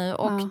acceptera nu.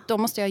 Och då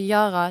måste jag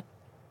göra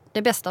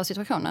det bästa av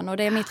situationen. Och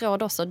det är mitt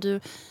råd också. Du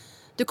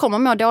kommer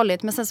må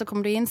dåligt, men sen så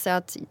kommer du inse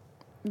att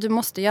du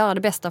måste göra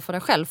det bästa för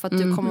dig själv, för att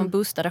du kommer att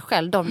boosta dig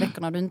själv de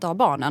veckorna du inte har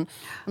barnen.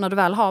 Och när du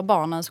väl har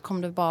barnen så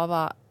kommer du bara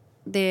vara,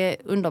 det är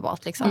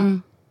underbart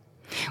liksom.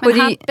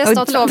 Men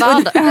bästa av 2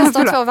 världar.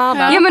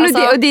 Ja, men och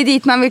det är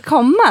dit man vill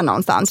komma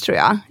någonstans, tror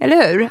jag.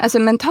 Eller hur? Alltså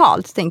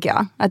mentalt, tänker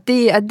jag. Att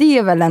det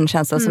är väl en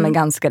känsla som är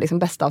ganska liksom,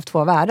 bästa av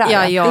 2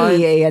 världar. Ja,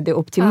 det är det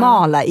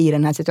optimala i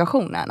den här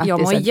situationen. Att jag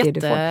det mår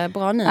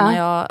jättebra nu när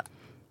jag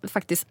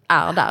faktiskt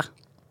är där.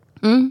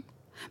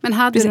 Men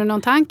hade du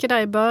någon tanke där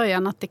i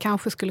början att det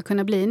kanske skulle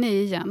kunna bli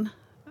ni igen?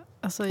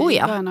 Alltså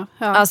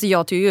Alltså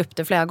jag tog ju upp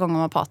det flera gånger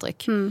med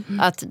Patrik.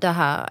 Att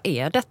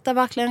är detta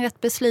verkligen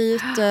rätt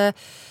beslut?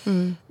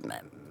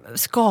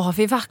 Ska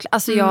vi verkligen?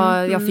 Alltså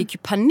jag fick ju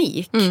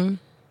panik.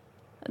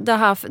 Det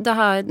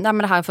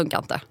här funkar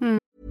inte.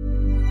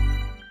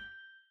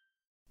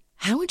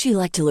 How would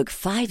you like to look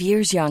 5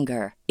 years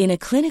younger? In a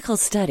clinical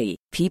study,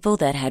 people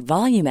that had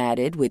volume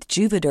added with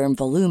Juvederm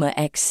Voluma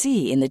XC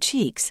in the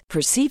cheeks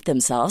perceived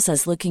themselves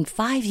as looking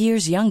 5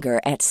 years younger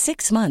at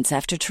 6 months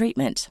after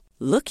treatment.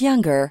 Look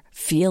younger,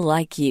 feel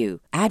like you.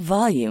 Add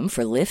volume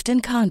for lift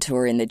and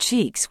contour in the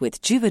cheeks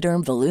with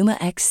Juvederm Voluma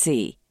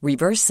XC.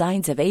 Reverse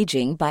signs of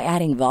aging by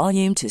adding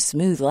volume to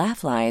smooth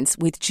laugh lines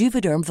with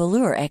Juvederm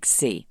Volure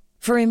XC.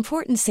 For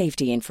important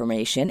safety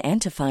information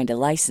and to find a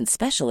licensed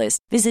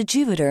specialist, visit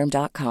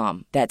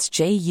Juvederm.com. That's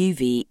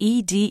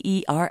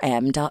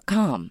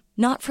JUVEDERM.com.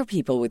 Not for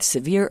people with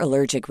severe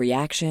allergic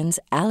reactions,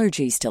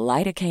 allergies to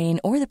lidocaine,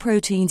 or the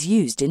proteins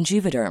used in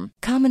Juvederm.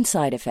 Common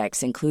side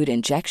effects include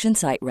injection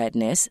site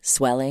redness,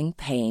 swelling,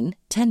 pain,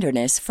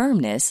 tenderness,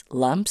 firmness,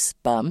 lumps,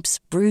 bumps,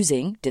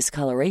 bruising,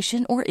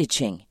 discoloration, or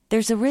itching.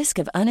 There's a risk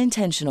of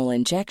unintentional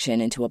injection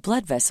into a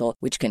blood vessel,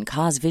 which can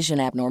cause vision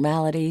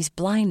abnormalities,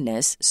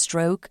 blindness,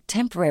 stroke,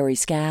 temporary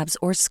scabs,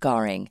 or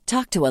scarring.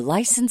 Talk to a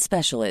licensed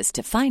specialist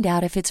to find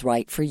out if it's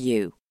right for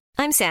you.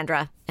 I'm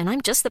Sandra, and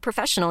I'm just the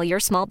professional your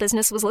small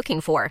business was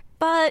looking for.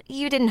 But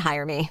you didn't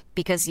hire me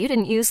because you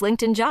didn't use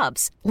LinkedIn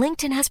Jobs.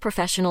 LinkedIn has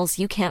professionals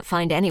you can't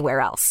find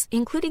anywhere else,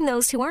 including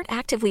those who aren't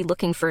actively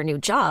looking for a new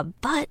job,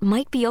 but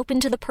might be open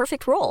to the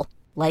perfect role,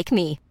 like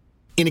me.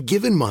 In a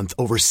given month,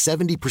 over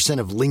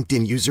 70% of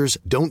LinkedIn users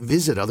don't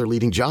visit other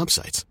leading job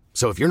sites.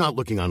 So if you're not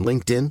looking on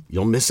LinkedIn,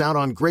 you'll miss out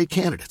on great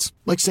candidates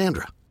like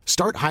Sandra.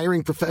 Start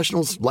hiring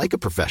professionals like a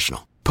professional.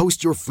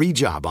 Post your free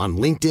job on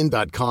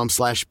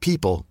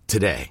linkedin.com/people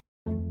today.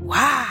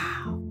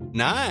 Wow.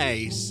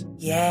 Nice.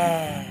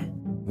 Yeah.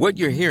 What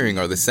you're hearing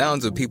are the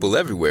sounds of people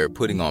everywhere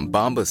putting on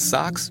Bombas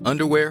socks,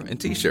 underwear, and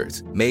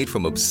T-shirts made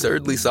from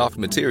absurdly soft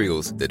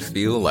materials that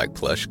feel like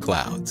plush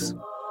clouds.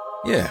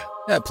 Yeah,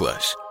 that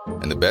plush.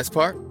 And the best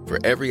part? For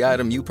every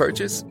item you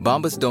purchase,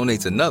 Bombas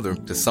donates another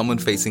to someone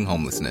facing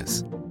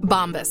homelessness.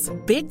 Bombas.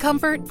 Big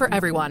comfort for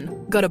everyone.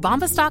 Go to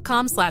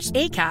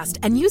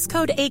bombas.com/ACAST and use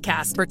code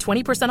ACAST for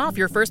 20% off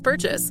your first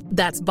purchase.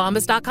 That's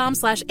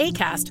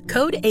bombas.com/ACAST.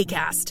 Code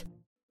ACAST.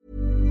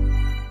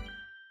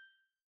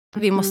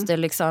 Vi måste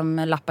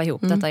liksom lappa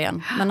ihop detta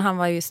igen. Men han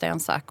var ju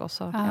stensäker.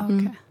 Så,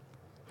 okay.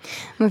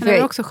 Men det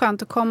är också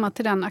skönt att komma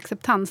till den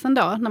acceptansen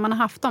då. När man har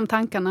haft de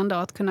tankarna ändå.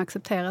 Att kunna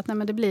acceptera att nej,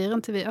 men det blir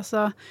inte vi.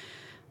 Alltså,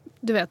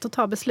 du vet, att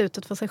ta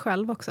beslutet för sig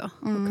själv också.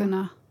 Och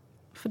kunna,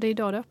 för det är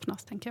då det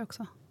öppnas, tänker jag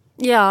också.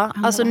 Ja,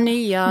 alltså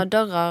nya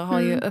dörrar har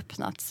ju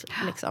öppnats.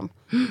 Liksom.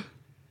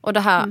 Och det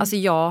här, alltså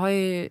jag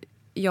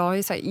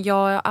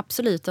är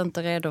absolut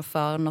inte redo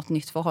för något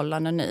nytt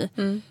förhållande nu.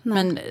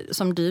 Men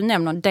som du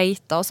nämner,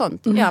 dejta och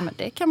sånt. Ja, men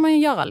det kan man ju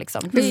göra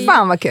liksom. Det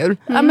fan vad kul.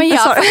 Ja, men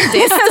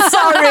faktiskt.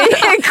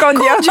 Sorry,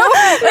 Kodjo.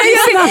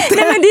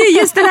 Nej, men det är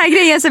just den här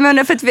grejen som jag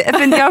undrar,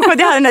 för jag och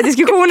Kodjo hade den här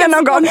diskussionen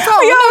någon gång.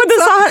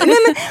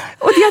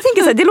 Och jag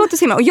tänker så här, det låter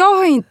så himla. Och jag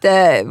har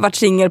inte varit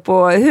singel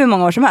på hur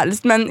många år som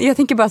helst. Men jag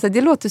tänker bara så här,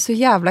 det låter så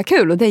jävla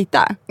kul att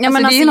dejta. Ja,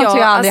 alltså, men det är ju något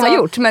jag aldrig har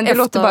gjort. Men det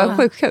låter bara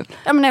sjukt kul.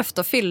 Ja, men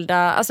efter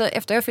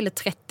jag fyllde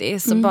 30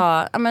 så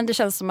bara, ja, men det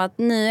känns som att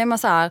nu är man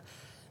så här,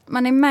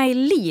 man är med i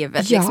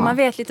livet, liksom. Man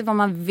vet lite vad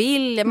man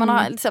vill, man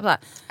har liksom så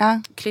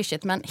här,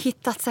 klyschigt, men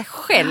hittat sig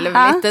själv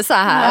lite så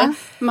här. Ja.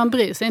 Man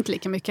bryr sig inte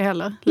lika mycket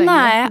heller längre.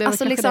 Nej,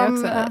 alltså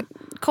liksom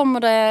kommer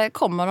det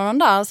någon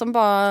där som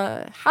bara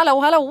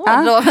hallå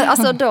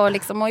då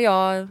liksom, och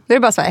jag det är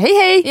bara så här,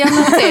 hej. Ja,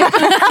 men typ.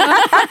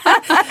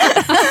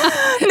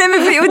 Nej, men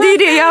och det är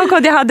det jag och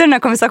Kodjo hade den här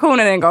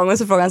konversationen en gång, och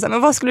så frågade han så här,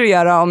 men vad skulle du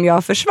göra om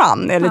jag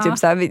försvann eller typ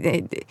så här,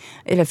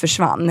 eller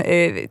försvann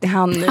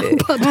han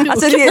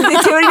alltså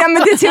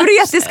det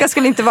teoretiska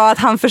skulle inte vara att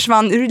han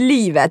försvann ur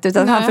livet,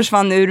 utan att han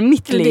försvann ur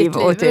mitt liv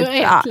och typ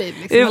liv,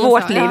 liksom, ur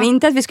vårt liv,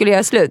 inte att vi skulle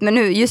göra slut, men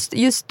nu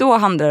just då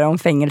handlar det om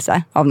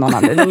fängelse av någon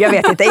anledning. Jag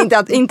vet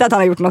inte att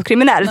han har gjort något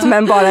kriminellt,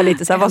 men bara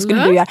lite så här, vad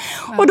skulle du göra?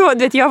 Och då, du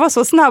vet, jag var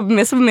så snabb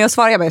med att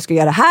svara, jag skulle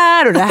göra det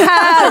här och det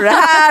här och det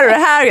här och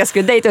det här, jag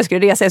skulle dejta, jag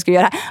skulle resa, jag skulle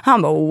göra det här.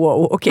 Han bara,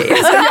 wow, okej.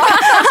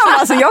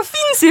 Alltså, jag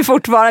finns ju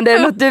fortfarande, är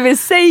det något du vill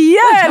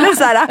säga? Eller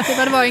så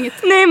här. Det var inget.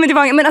 Nej, men det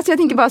var inget. Men alltså, jag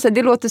tänker bara så här,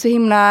 det låter så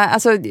himla,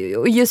 alltså,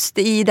 just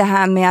i det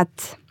här med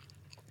att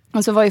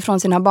alltså, vara ifrån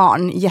sina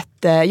barn,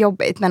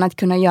 jättejobbigt, men att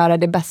kunna göra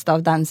det bästa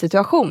av den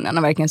situationen,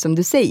 och verkligen som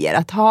du säger,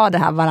 att ha det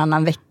här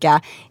varannan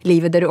vecka i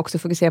livet där du också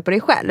fokuserar på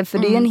dig själv. För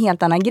det är en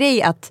helt annan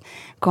grej att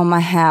komma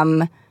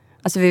hem.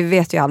 Alltså vi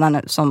vet ju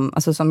alla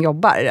som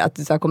jobbar att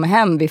du ska komma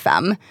hem vid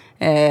 5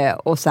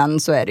 och sen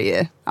så är det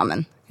ju, ja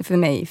men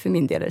för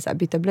min del är det så här,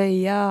 byta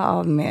blöja,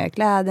 av med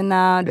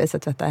kläderna, du vet, så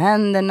tvätta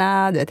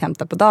händerna, du vet,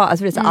 hämta på dag,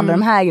 alltså det är så alla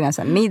de här grejerna,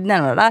 så här,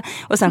 middagen och där,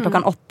 och sen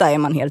klockan 8 är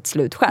man helt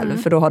slut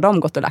själv, för då har de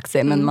gått och lagt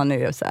sig, men man är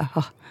ju så här,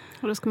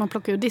 och då ska man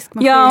plocka ur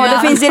diskmaskinen. Ja, och det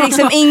finns ju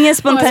liksom ingen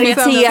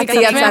spontanitet i att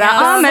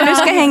såhär, men du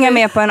ska hänga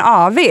med på en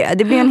AV.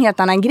 Det blir en helt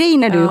annan grej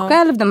när du är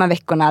själv de här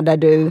veckorna där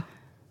du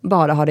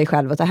bara har dig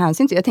själv att ta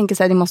hänsyn till. Jag tänker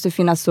så här, det måste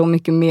finnas så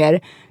mycket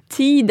mer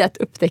tid att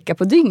upptäcka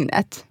på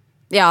dygnet.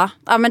 Ja,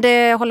 men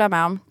det håller jag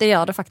med om. Det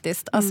gör det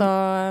faktiskt. Alltså,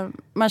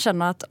 man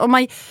känner att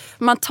om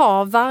man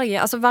tar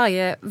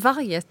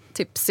varje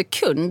typ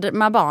sekund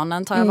med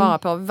barnen tar jag vara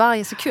på.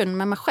 Varje sekund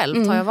med mig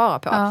själv tar jag vara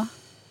på. Ja.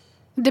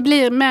 Det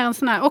blir mer en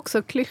sån här,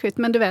 också klyschigt,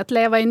 men du vet,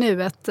 leva i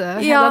nuet,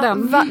 hela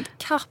den.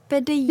 Carpe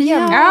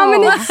diem. Ja,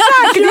 men exakt.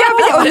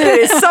 Och nu är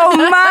det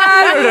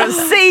sommar,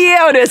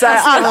 och och det är så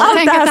här, allt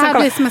tänk det här att det här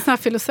som blir som en sån här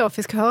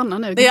filosofisk hörna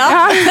nu.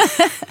 Ja.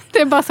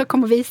 Det är bara så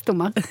kommer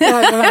visdomar.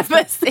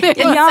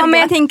 Ja, men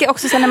jag tänker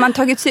också så när man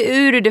tagit sig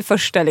ur det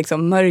första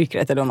liksom,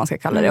 mörkret, eller vad man ska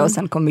kalla det, och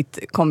sen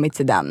kommit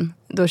till den,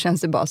 då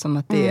känns det bara som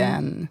att det är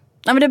en...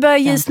 Ja, men det börjar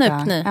ljusna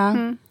upp nu. Ja.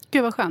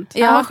 Gud vad skönt.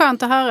 Ja. Det var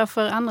skönt att höra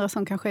för andra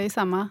som kanske är i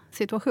samma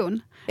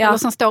situation. Eller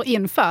som står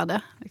inför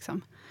det.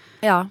 Liksom.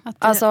 Ja,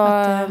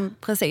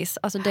 precis.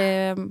 Alltså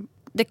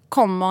det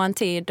kommer en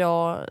tid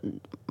då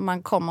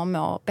man kommer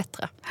må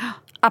bättre.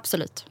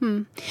 Absolut.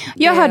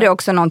 Jag hörde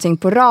också någonting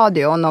på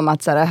radion om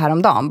att så här,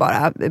 häromdagen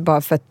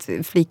bara för att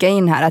flika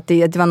in här, att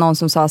det var någon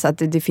som sa så att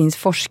det finns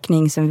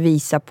forskning som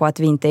visar på att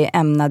vi inte är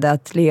ämnade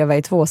att leva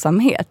i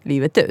tvåsamhet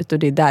livet ut, och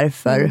det är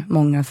därför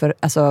många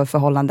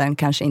förhållanden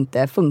kanske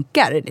inte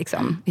funkar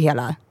liksom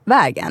hela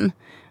vägen.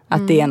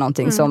 Att det är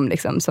någonting som,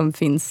 liksom, som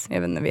finns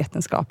även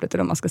vetenskapligt,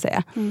 eller vad man ska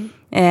säga.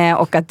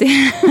 Och att det...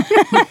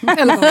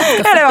 eller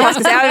vad man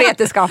ska säga,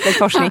 vetenskaplig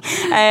forskning.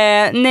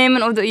 Nej,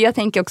 men och jag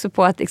tänker också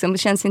på att liksom, det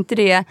känns inte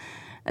det...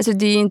 Alltså,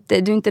 du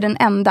är inte den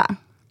enda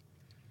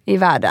i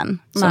världen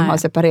som har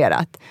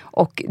separerat.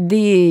 Och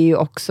det är ju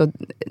också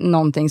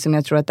någonting som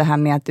jag tror att det här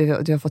med att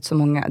du har fått så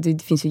många...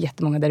 Det finns ju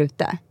jättemånga där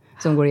ute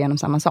som går igenom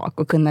samma sak.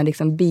 Och kunna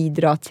liksom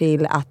bidra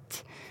till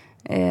att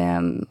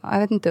jag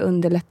vet inte,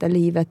 underlätta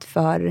livet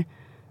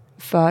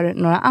för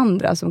några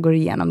andra som går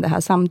igenom det här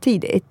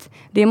samtidigt.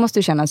 Det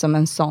måste kännas som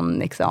en sån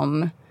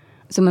liksom,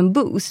 som en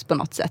boost på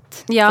något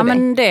sätt. Ja,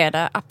 men det är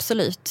det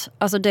absolut.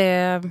 Alltså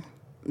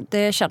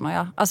det känner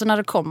jag. Alltså när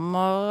det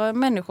kommer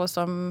människor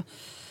som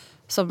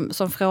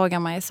frågar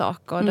mig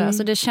saker.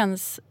 Alltså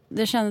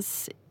det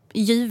känns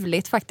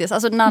ljuvligt faktiskt.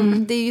 Alltså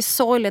det är ju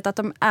sorgligt att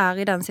de är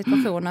i den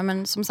situationen,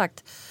 men som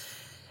sagt,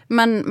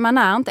 man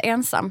är inte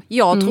ensam.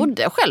 Jag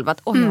trodde själv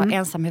att jag är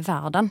ensam i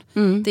världen.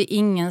 Det är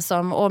ingen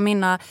som... Och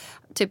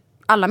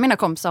alla mina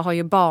kompisar har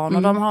ju barn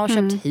och de har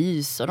köpt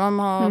hus och de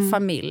har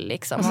familj.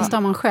 Liksom. Och så står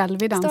man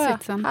själv i den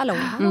sitsen. Hallå.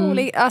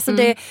 Alltså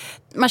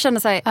man känner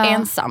sig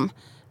ensam.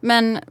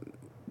 Men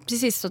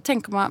precis så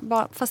tänker man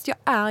bara, fast jag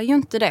är ju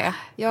inte det.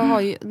 Jag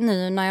har ju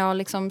nu när jag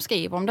liksom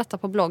skriver om detta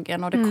på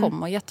bloggen och det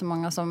kommer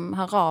jättemånga som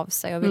hör av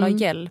sig och vill ha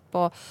hjälp.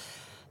 Och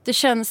det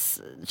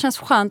känns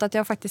skönt att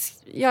jag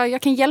faktiskt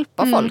jag kan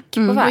hjälpa folk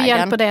på vägen. Och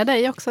hjälper det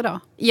dig också då?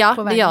 Ja,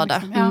 på det gör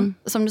det. Liksom.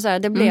 Som du säger,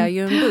 det blir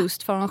ju en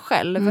boost för en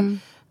själv.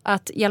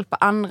 Att hjälpa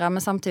andra,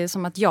 men samtidigt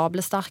som att jag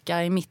blir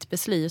starkare i mitt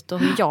beslut och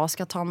hur jag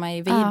ska ta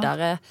mig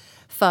vidare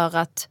för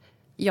att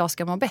jag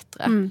ska må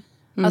bättre.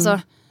 Alltså,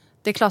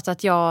 det är klart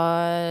att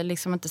jag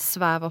liksom inte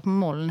svävar på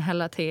moln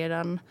hela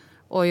tiden.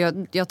 Och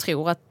jag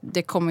tror att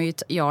det kommer ju...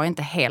 Jag är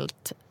inte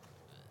helt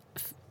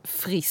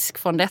frisk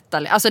från detta.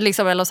 Alltså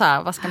liksom, eller så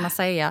här, vad ska man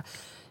säga?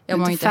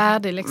 Jag är inte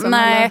färdig liksom.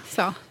 Nej. Eller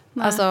så.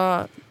 Nej.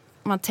 Alltså,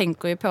 man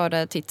tänker ju på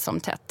det titt som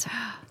tätt.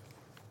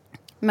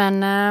 Men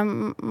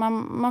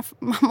man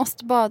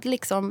måste bara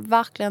liksom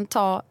verkligen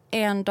ta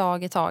en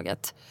dag i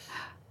taget.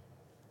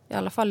 I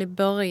alla fall i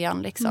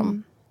början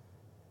liksom.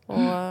 Och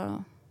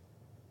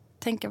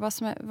tänka vad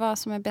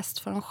som är bäst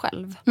för en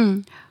själv.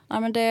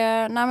 Nej,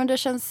 men det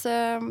känns...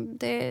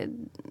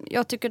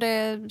 jag tycker det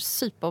är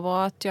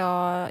superbra att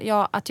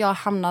jag har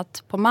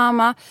hamnat på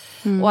mamma.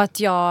 Och att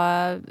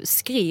jag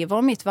skriver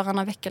om mitt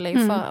varannan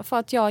vecka-liv. För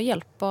att jag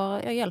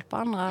hjälper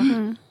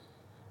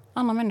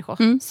andra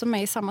människor som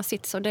är i samma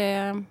sits. Och det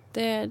är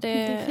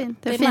fint.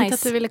 Det är fint nice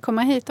att du ville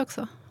komma hit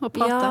också och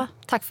prata. Ja,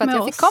 tack för att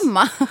jag fick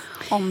komma.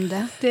 Om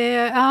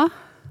det.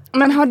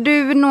 Men har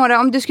du några,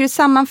 om vi skulle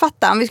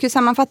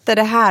sammanfatta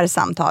det här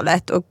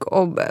samtalet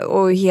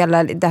och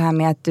hela det här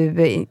med att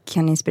du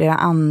kan inspirera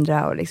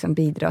andra och liksom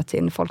bidra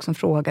till folk som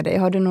frågar dig.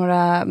 Har du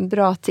några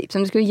bra tips?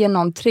 Om du skulle ge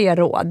någon 3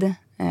 råd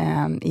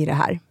i det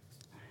här,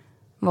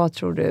 vad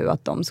tror du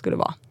att de skulle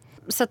vara?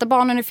 Sätta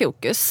barnen i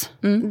fokus.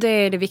 Det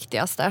är det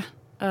viktigaste.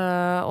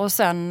 Och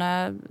sen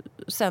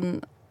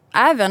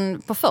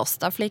även på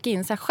första flika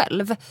in sig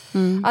själv.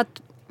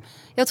 Att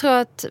jag tror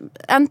att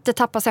inte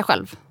tappa sig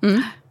själv.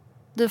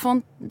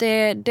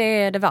 Det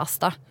är det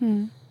värsta.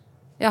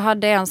 Jag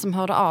hade en som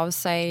hörde av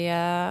sig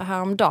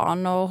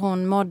häromdagen och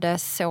hon mådde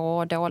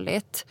så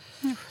dåligt.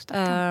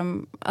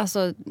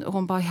 Alltså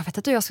hon bara, jag vet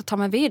inte hur jag ska ta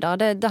mig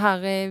vidare. Det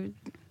här är,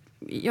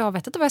 jag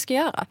vet inte vad jag ska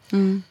göra.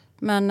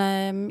 Men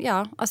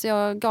alltså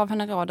jag gav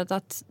henne rådet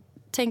att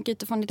tänk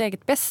utifrån ditt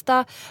eget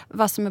bästa,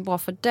 vad som är bra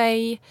för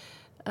dig.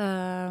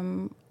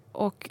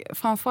 Och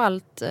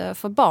framförallt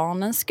för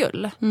barnens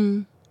skull.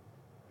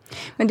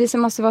 Men det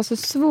som måste vara så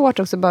svårt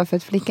också, bara för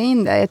att flika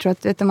in det. Jag tror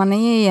att om man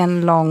är i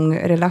en lång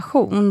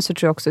relation så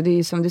tror jag också, det är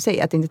ju som du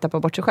säger, att inte tappa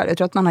bort sig själv. Jag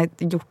tror att man har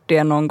gjort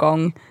det någon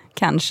gång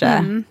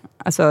kanske,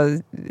 alltså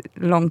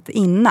långt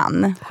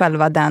innan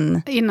själva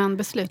den... Innan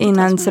beslutet.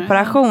 Innan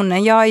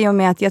separationen. Ja, i och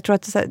med att jag tror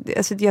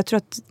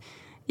att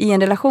i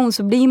en relation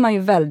så blir man ju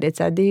väldigt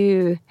så här, det är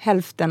ju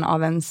hälften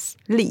av ens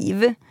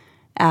liv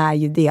är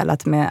ju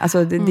delat med,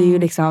 alltså det är ju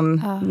liksom,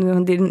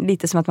 det är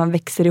lite som att man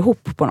växer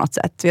ihop på något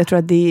sätt. Så jag tror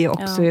att det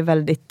också är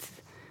väldigt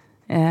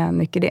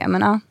mycket det.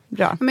 Men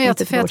bra. Men jag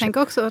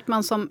tänker också att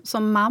man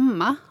som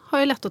mamma har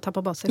ju lätt att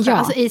tappa bort sig själv.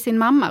 Alltså i sin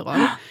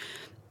mammaroll.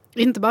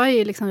 Inte bara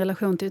i liksom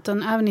relation till,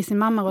 utan även i sin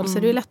mammaroll så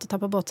är det ju lätt att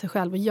tappa bort sig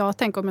själv. Och om jag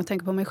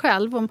tänker på mig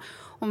själv,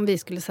 om vi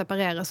skulle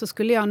separera, så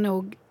skulle jag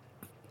nog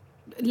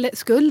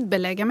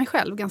skuldbelägga mig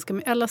själv ganska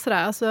mycket, eller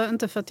sådär, alltså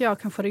inte för att jag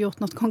kanske hade gjort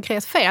något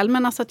konkret fel,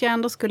 men alltså att jag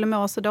ändå skulle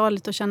må så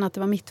dåligt och känna att det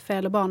var mitt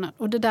fel och barnen,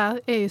 och det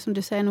där är ju som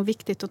du säger nog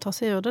viktigt att ta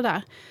sig ur det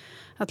där,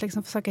 Att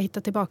liksom försöka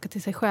hitta tillbaka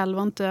till sig själv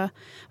och inte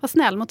vara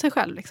snäll mot sig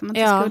själv. Liksom.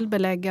 Inte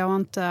skuldbelägga och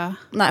inte...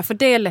 Nej, för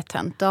det är lätt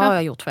hänt. Det har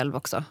jag gjort själv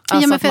också.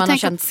 Alltså att man har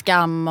känt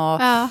skam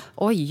och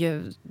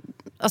oj.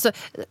 Alltså,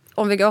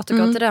 om vi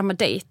återgår till det här med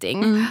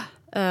dating.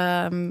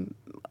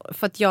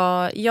 För att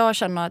jag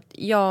känner att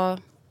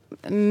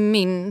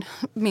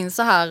min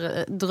så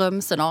här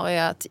drömscenario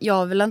är att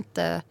jag vill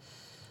inte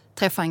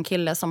träffa en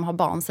kille som har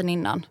barn sedan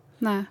innan.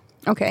 Nej.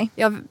 Okej.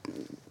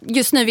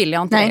 Just nu vill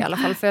jag inte det i alla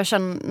fall. För jag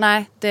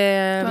känner,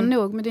 det var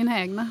nog med dina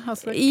egna.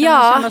 Alltså,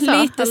 ja,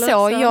 lite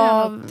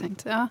så.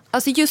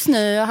 Alltså just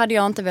nu hade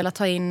jag inte velat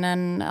ta in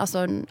en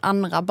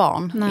andra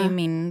barn i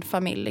min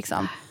familj.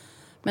 Liksom.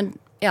 Men,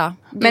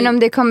 men om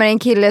det kommer en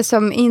kille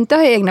som inte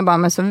har egna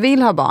barn men som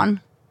vill ha barn?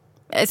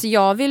 Alltså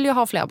jag vill ju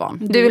ha fler barn.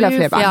 Du vill ha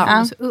fler barn? Ja. Du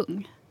är så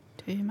ung.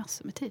 Du är ju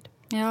massor med tid.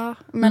 Ja,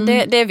 men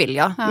det vill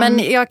jag. Men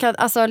jag kan,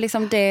 alltså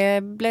liksom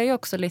det blir ju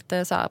också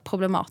lite så här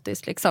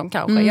problematiskt liksom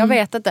kanske. Jag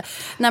vet inte.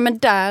 Nej, men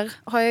där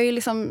har jag ju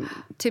liksom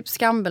typ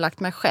skambelagt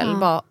mig själv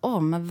bara,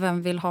 men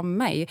vem vill ha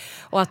mig?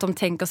 Och att de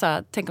tänker så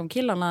här, tänk om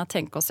killarna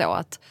tänker så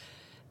att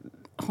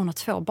hon har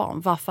 2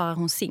 barn, varför är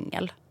hon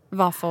singel?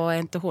 Varför är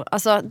inte hon?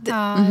 Alltså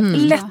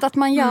lätt att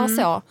man gör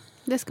så.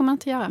 Det ska man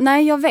inte göra.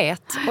 Nej, jag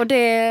vet. Och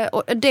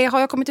det har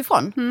jag kommit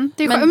ifrån.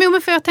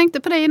 Men för jag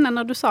tänkte på det innan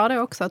när du sa det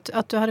också.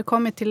 Att du hade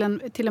kommit till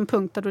en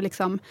punkt där du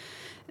liksom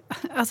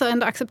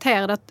ändå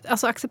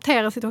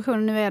acceptera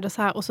situationen, nu är det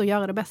så här, och så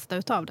göra det bästa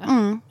utav det.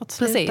 Att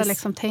sluta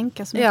liksom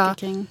tänka så mycket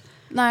kring...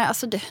 Nej,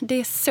 alltså det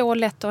är så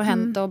lätt att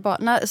hända. Och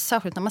bara,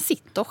 särskilt när man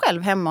sitter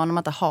själv hemma och när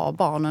man inte har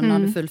barnen, när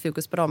det är full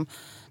fokus på dem.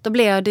 Då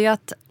blir det ju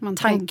att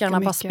tankarna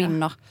bara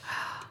spinner.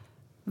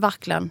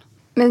 Verkligen.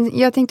 Men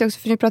jag tänkte också,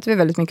 för nu pratar vi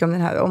väldigt mycket om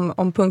den här,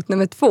 om punkt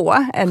nummer 2,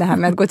 det här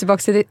med att gå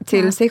tillbaka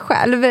till sig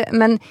själv.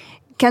 Men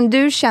kan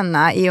du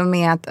känna i och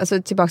med att,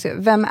 alltså tillbaka,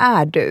 vem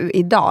är du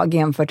idag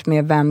jämfört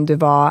med vem du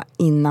var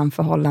innan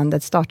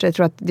förhållandet startade? Jag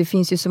tror att det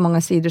finns ju så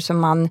många sidor som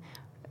man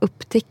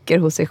upptäcker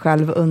hos sig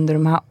själv under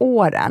de här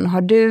åren.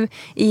 Har du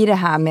i det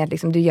här med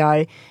liksom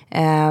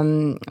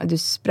du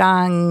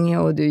sprang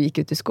och du gick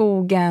ut i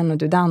skogen och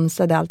du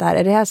dansade, allt det här,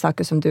 är det här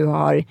saker som du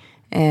har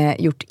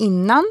gjort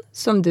innan,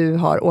 som du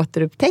har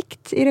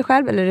återupptäckt i dig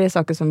själv, eller är det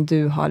saker som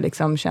du har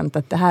liksom känt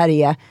att det här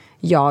är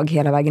jag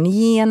hela vägen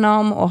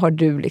igenom, och har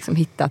du liksom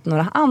hittat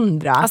några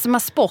andra? Alltså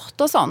med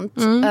sport och sånt,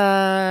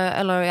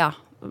 eller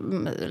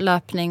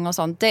löpning och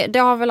sånt, det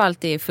har väl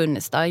alltid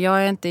funnits där.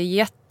 Jag är inte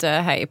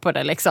jättehej på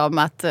det liksom,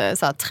 att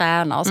så här,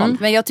 träna och sånt,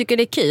 men jag tycker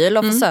det är kul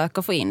och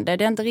försöker få in det.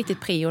 Det är inte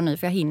riktigt prio nu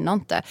för jag hinner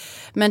inte,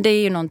 men det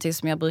är ju någonting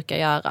som jag brukar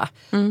göra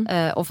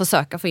och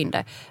försöka få in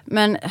det.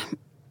 Men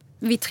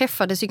vi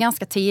träffades ju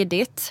ganska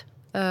tidigt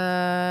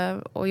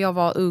och jag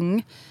var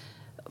ung.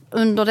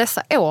 Under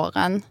dessa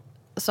åren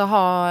så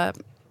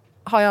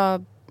har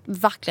jag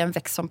verkligen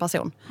växt som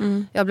person.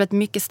 Jag har blivit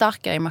mycket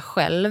starkare i mig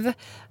själv.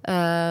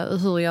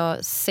 Hur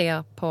jag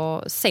ser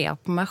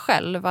på mig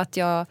själv. Att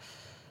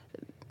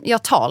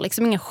jag tar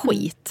liksom ingen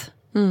skit.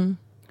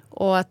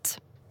 Och att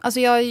alltså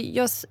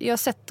jag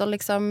sätter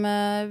liksom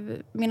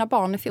mina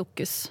barn i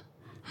fokus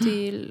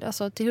till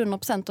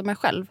 100% av mig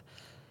själv.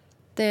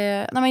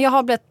 Men jag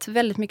har blivit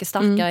väldigt mycket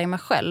starkare i mig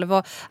själv,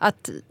 och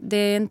att det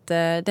är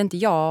inte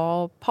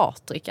jag och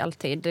Patrik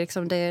alltid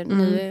liksom,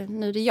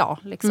 nu är det jag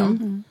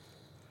liksom.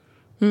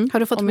 Har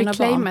du fått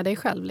reclaima dig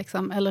själv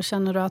liksom, eller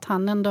känner du att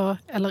han ändå,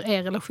 eller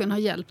er relation har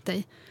hjälpt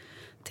dig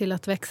till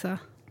att växa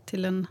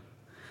till en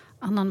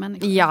annan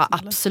människa? Ja,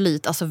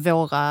 absolut. Alltså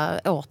våra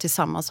år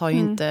tillsammans har ju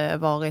inte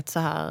varit så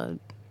här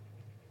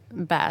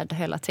bad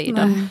hela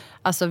tiden.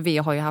 Alltså vi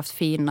har ju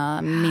haft vi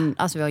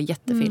har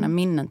jättefina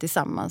minnen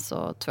tillsammans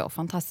och 2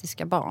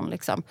 fantastiska barn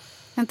liksom.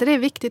 Är inte det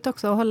viktigt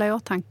också att hålla i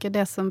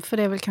åtanke för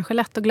det är väl kanske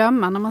lätt att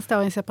glömma när man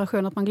står i en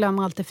separation, att man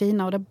glömmer allt det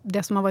fina och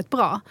det som har varit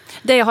bra.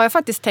 Det har jag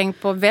faktiskt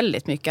tänkt på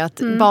väldigt mycket,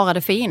 att bara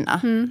det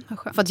fina.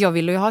 För att jag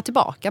ville ju ha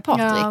tillbaka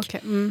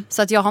Patrik.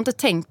 Så att jag har inte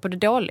tänkt på det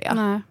dåliga.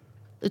 Nej.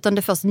 Utan det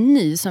är först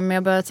nu som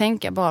jag börjar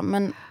tänka bara,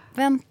 men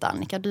vänta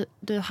Annika,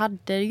 du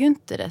hade ju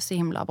inte det så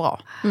himla bra.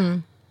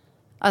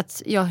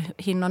 Att jag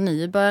hinner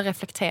nu börja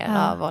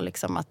reflektera över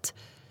liksom att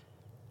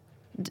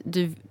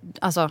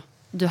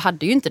du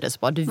hade ju inte det så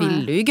bra. Du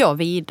ville ju gå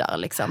vidare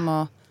liksom.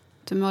 Och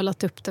du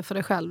målat upp det för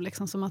dig själv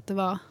liksom, som att det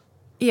var...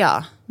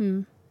 Ja.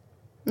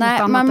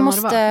 Nej,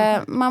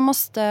 man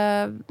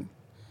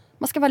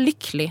ska vara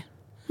lycklig.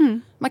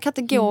 Man kan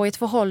inte gå i ett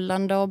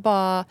förhållande och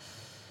bara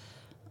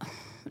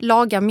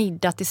laga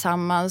middag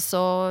tillsammans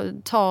och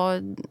ta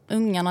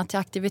ungarna till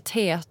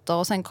aktiviteter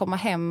och sen komma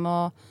hem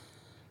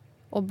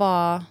och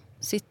bara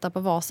sitta på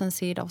varsin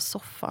sida av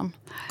soffan.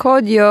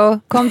 Kodjo,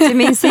 kom till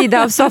min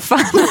sida av soffan.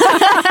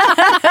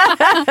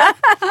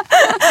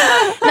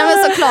 Nej,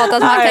 men såklart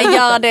att man kan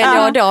göra det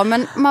då och då.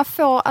 Men man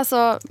får,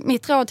 alltså,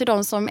 mitt råd till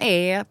de som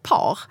är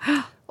par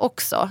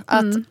också,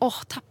 att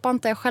tappa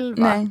inte er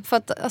själva. Nej. För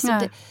att, alltså,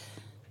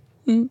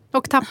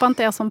 och tappa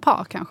inte er som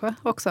par kanske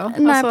också.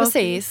 Nej, alltså,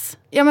 precis.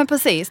 Ja, men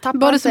precis. Tappa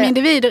både inte... som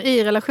individer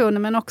i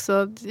relationen, men också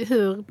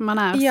hur man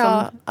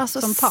är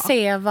som par.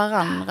 Se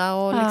varandra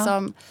och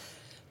liksom...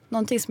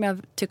 Någonting som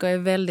jag tycker är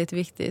väldigt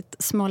viktigt.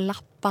 Små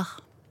lappar.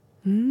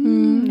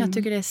 Jag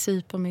tycker det är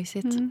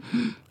supermysigt.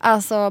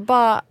 Alltså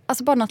bara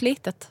något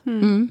litet.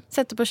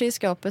 Sätt det på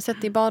kylskåpet, sätt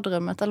det i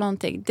badrummet eller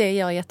någonting. Det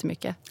gör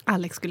jättemycket.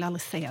 Alex skulle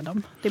aldrig se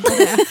dem. Det är bara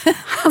det.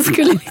 Han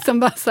skulle liksom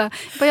bara säga,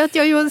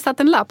 jag gjorde satt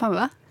en lapp, han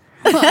va?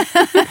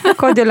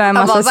 Kodjo la en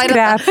massa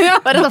skräp.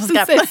 Vad är det för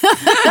skräp?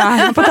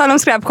 Ja, på tal om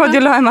skräp, Kodjo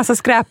la en massa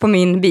skräp på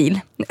min bil.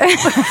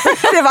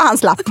 Det var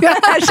hans lapp.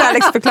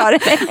 Kärleksförklaring.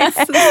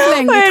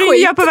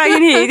 Jag på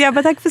vägen hit. Jag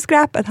bara, tack för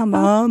skräpet. Han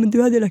bara, men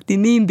du hade lagt det i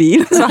min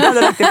bil. Så han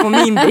hade lagt det på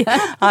min bil.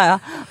 Ja.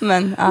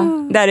 Men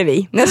där är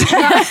vi. Fan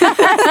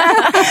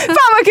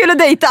vad kul att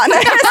dejta.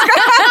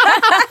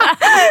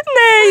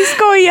 Nej,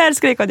 skojar,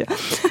 skrek Kodjo.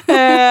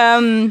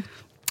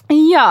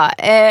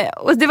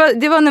 Och det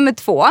var nummer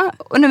 2.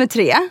 Och nummer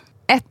 3.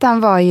 1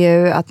 var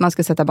ju att man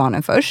skulle sätta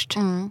barnen först.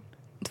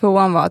 2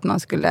 var att man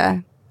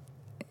skulle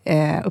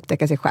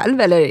upptäcka sig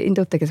själv. Eller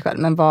inte upptäcka sig själv,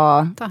 men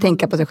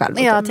tänka på sig själv.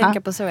 Ja,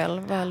 tänka på sig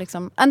själv.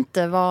 Liksom,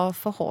 inte vara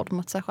för hård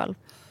mot sig själv.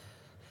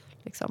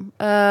 Liksom.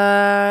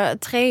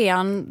 3,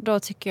 då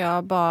tycker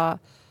jag bara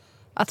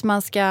att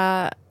man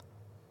ska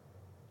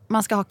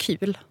ha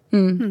kul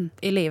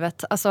i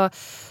livet. Alltså,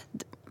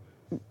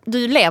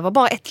 du lever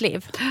bara ett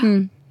liv.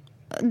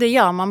 Det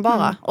gör man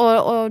bara.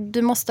 Och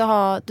du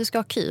ska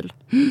ha kul.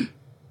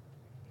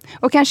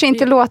 Och kanske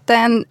inte låta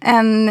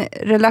en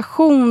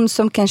relation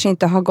som kanske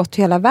inte har gått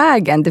hela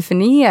vägen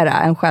definiera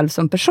en själv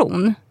som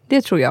person.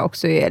 Det tror jag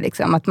också är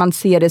liksom, att man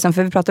ser det som,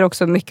 för vi pratar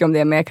också mycket om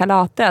det med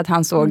Kalate, att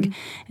han såg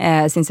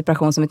sin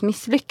separation som ett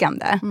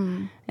misslyckande.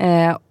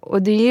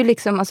 Och det är ju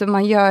liksom, alltså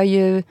man gör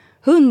ju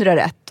 100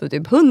 rätt och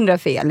typ 100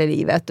 fel i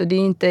livet. Och det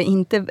är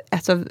inte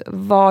alltså,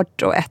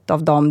 vart och ett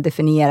av dem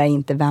definierar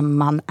inte vem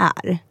man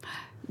är.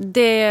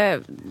 Det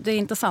är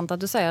intressant att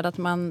du säger att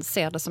man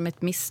ser det som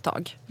ett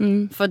misstag.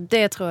 För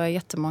det tror jag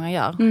jättemånga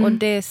gör. Och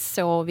det är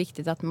så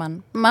viktigt att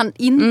man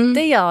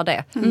inte gör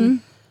det.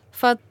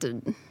 För att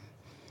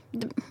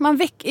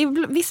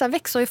vissa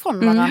växer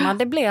ifrån varandra.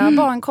 Det blir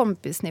bara en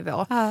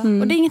kompisnivå.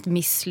 Och det är inget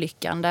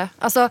misslyckande.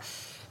 Alltså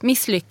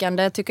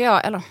misslyckande tycker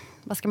jag, eller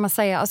vad ska man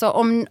säga? Alltså,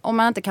 om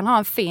man inte kan ha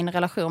en fin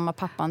relation med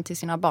pappan till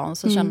sina barn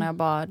så känner jag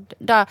bara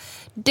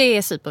det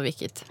är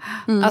superviktigt.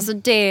 Alltså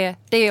det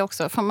är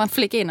också, får man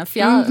flika in en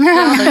fjärde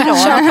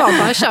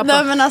Kör på.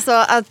 Nej, men alltså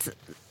att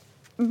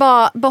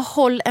bara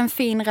behåll en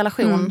fin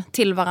relation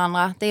till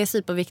varandra. Det är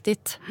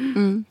superviktigt.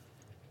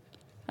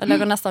 Jag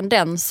lägger nästan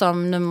den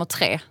som nummer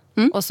 3.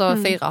 Och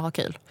så 4 har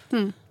kul.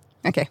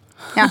 Okej.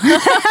 Ja.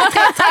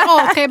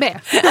 3A och 3B.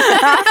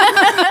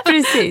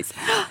 Precis.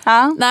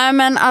 Ja. Nej,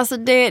 men alltså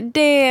det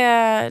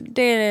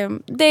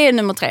är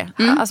nummer 3.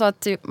 Alltså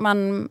att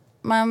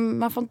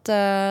man får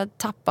inte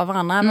tappa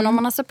varandra. Även om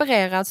man har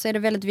separerat så är det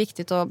väldigt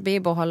viktigt att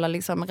bibehålla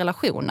liksom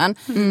relationen.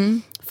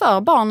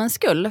 För barnens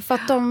skull. För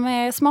att de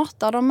är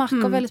smarta, de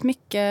märker väldigt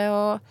mycket.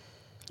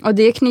 Och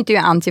det knyter ju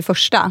an till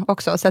första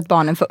också, sätt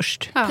barnen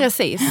först. Ja.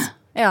 Precis,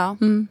 ja.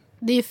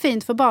 Det är ju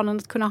fint för barnen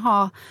att kunna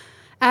ha,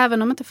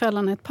 även om inte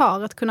föräldrarna är ett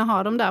par, att kunna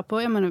ha dem där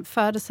på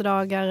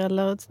födelsedagar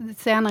eller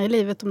senare i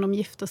livet om de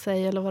gifter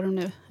sig eller vad de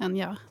nu än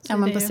gör. Så ja,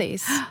 men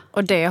precis.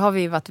 Och det har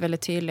vi varit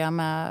väldigt tydliga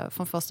med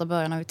från första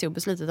början när vi tog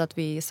beslutet, att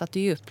vi satte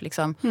ju upp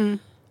liksom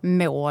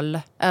mål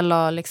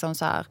eller liksom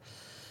så här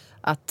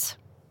att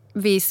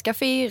vi ska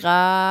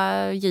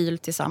fira jul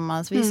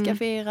tillsammans, vi ska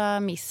fira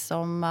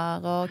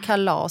midsommar och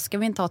kalas. Ska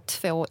vi inte ha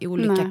 2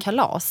 olika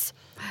kalas,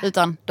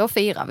 utan då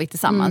firar vi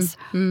tillsammans.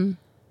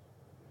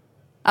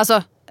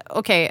 Alltså,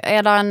 okej,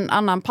 är det en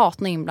annan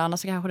partner inblandad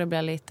så kanske det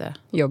blir lite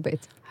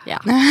jobbigt. Ja.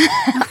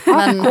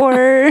 Men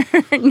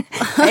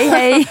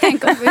hej.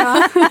 Tänk om vi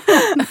har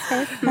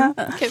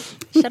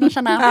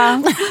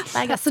känna.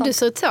 Alltså du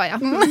ser ut så, ja.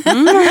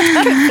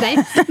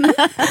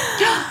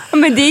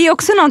 Men det är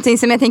också någonting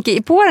som jag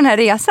tänker på den här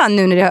resan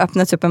nu när det har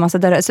öppnats upp en massa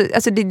dörrar. Så,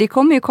 alltså det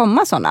kommer ju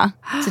komma sådana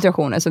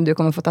situationer som du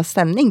kommer få ta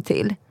ställning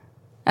till.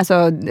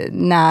 Alltså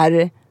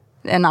när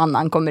en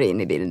annan kommer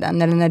in i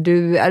bilden. Eller när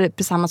du,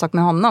 är samma sak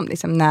med honom.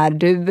 Liksom, när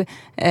du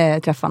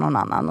träffar någon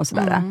annan och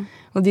sådär.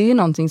 Och det är ju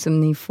någonting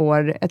som ni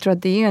får, jag tror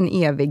att det är ju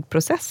en evig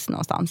process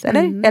någonstans.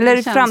 Eller,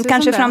 eller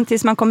kanske fram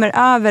tills man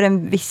kommer över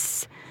en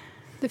viss...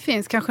 Det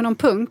finns kanske någon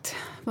punkt.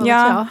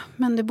 Ja.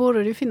 Men det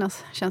borde ju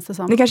finnas, känns det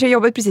som. Det kanske är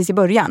jobbigt precis i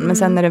början. Men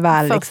sen är det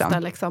väl första,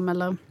 liksom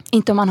eller...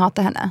 Inte om man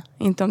hatar henne.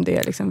 Inte om det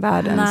är liksom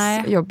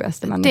världens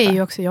jobbigaste människa. Det är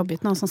ju också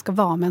jobbigt. Någon som ska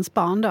vara med ens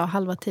barn då,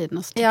 halva tiden.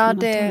 Och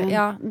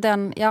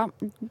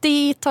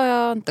dit har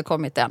jag inte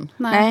kommit än.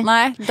 Nej.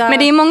 Men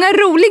det är många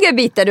roliga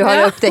bitar du har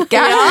att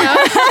upptäcka.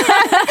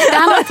 Det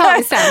andra tar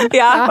vi sen.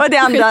 Ja, och det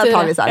andra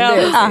tar vi sen.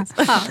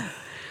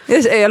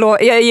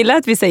 Jag gillar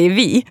att vi säger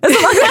vi. Vi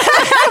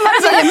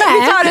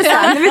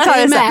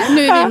tar det sen.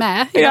 Nu är vi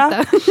med i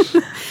detta.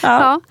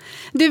 Ja.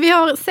 Du, vi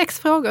har 6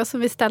 frågor som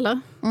vi ställer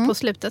på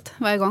slutet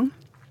varje gång.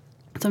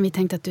 Som vi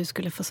tänkte att du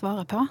skulle få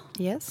svara på.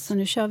 Yes. Så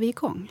nu kör vi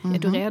igång. Är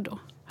du redo?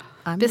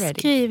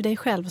 Beskriv dig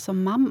själv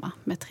som mamma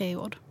med 3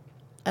 ord.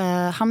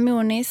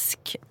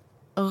 Harmonisk,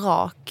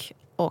 rak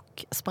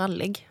och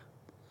sprallig.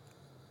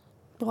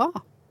 Bra.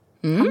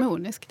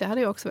 Harmonisk, det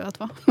hade jag också velat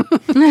vara.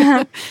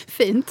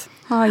 Fint.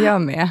 Ja,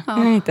 jag med. Jag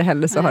är inte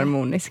heller så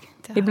harmonisk.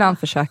 Ibland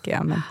försöker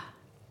jag, men...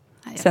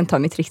 Sen tar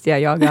mitt riktiga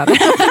jag över.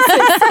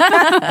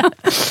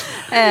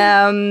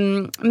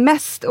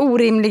 Mest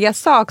orimliga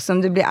sak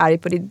som du blir arg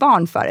på ditt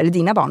barn för, eller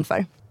dina barn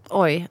för?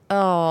 Oj,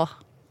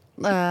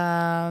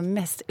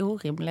 mest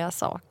orimliga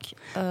sak.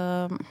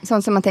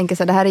 Sånt som man tänker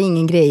så här, det här är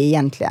ingen grej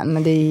egentligen,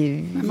 men det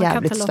är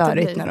jävligt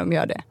störigt när de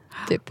gör det.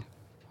 Typ.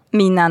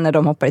 Mina när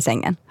de hoppar i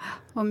sängen.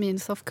 Och min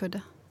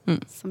soffkudde.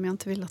 Som jag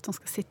inte vill att de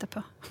ska sitta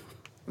på.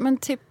 Men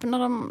typ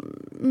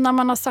när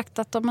man har sagt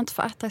att de inte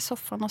får äta i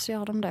soffan och så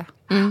gör de det.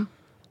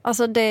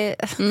 Alltså det...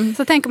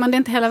 Så tänker man det är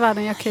inte hela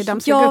världen, jag kan ju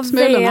dammsuga upp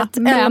smulorna. Jag vet,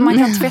 eller man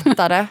kan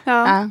tvätta det.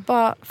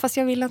 Ja. Fast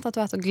jag vill inte att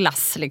du äter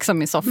glass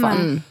liksom i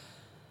soffan.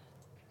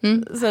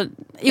 Så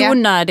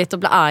onödigt att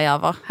bli arg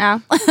över. Ja.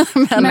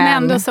 men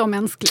ändå så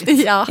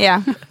mänskligt.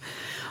 Ja.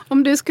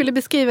 Om du skulle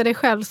beskriva dig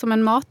själv som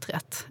en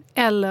maträtt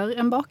eller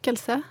en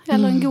bakelse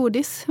eller en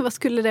godis, vad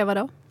skulle det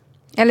vara då?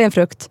 Eller en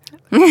frukt.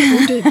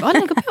 Du bara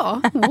lägger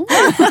på.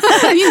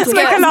 Så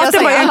man kan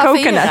låta vara en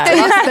coconut.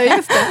 Just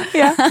det.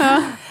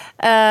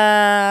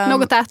 Ja.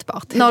 Något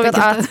ätbart. Något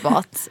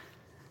ätbart.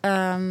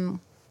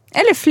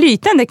 Eller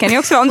flytande kan det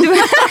också vara. Om du vill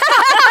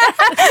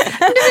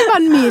vara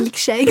en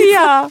milkshake.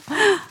 Ja.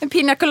 En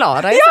pina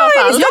colada i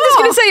så fall. Ja, du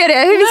skulle säga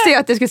det. Hur visste jag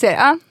att du skulle säga det?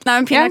 Ja. Nej,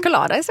 en pina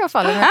colada i så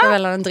fall. Om jag får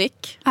välja en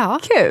dryck. Ja,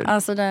 kul.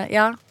 Alltså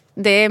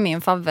det är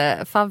min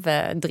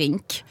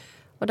favve-drink.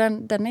 Och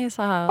den är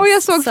så här. Och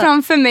jag såg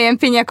framför mig en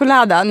pina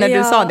colada när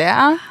du sa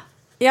det.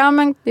 Ja,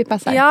 men det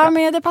passar. Ja,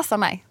 men det passar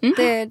mig.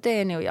 Det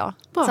är nog jag.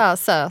 Så här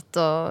söt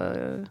och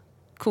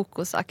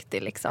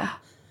kokosaktig liksom.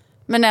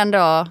 Men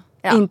ändå...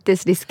 Ja. Inte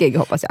sliskig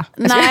hoppas jag.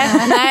 Nej,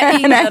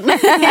 ingen.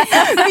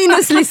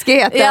 Minus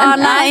sliskigheten. Ja,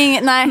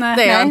 nej,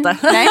 det är jag inte.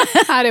 Nej,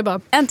 det är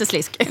bara inte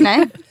slisk.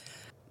 Nej.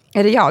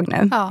 Är det jag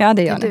nu? Ja,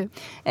 det är jag nu.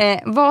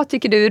 Vad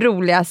tycker du är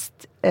roligast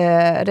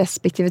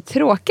respektive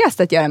tråkigast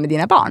att göra med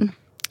dina barn?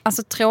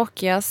 Alltså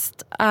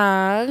tråkigast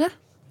är...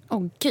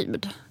 Åh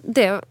gud,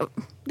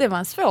 det var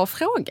en svår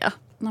fråga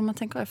när man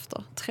tänker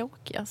efter.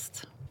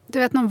 Tråkigast. Du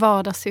vet någon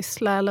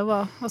vardagssyssla eller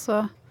vad?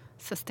 Alltså,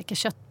 så steka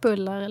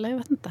köttbullar eller jag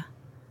vet inte.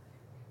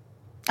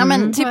 Ja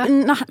men typ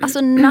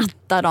alltså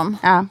natta dem.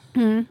 Ja.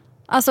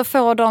 Alltså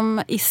få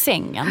dem i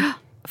sängen.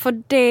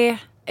 För det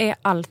är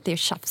alltid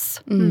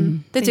tjafs.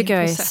 Det tycker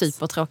jag är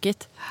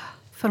supertråkigt.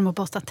 För de har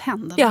borstat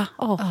tänderna. Ja,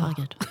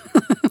 herregud.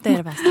 Det är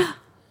det bästa.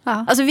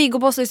 Ja. Alltså Viggo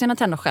borstar ju sina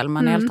tänder själv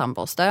med en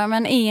eltandborste.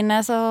 Men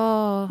Ines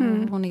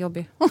hon är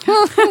jobbig.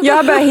 Jag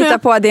har börjat hitta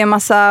på att det är en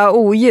massa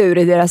odjur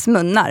i deras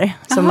munnar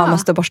som man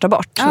måste borsta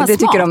bort. Och det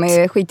tycker de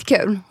är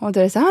skitkul. Och då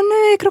är det så här,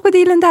 nu är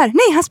krokodilen där.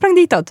 Nej, han sprang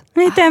ditåt.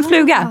 Nu hittade en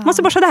fluga.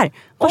 Måste borsta där.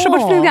 Borsta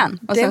bort flugan.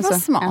 Och det var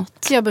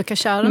smart. Ja. Jag brukar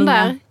köra den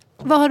där.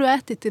 Vad har du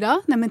ätit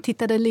idag? Nej men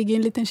titta, där ligger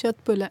en liten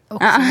köttbulle.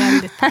 Också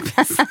väldigt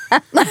poppis.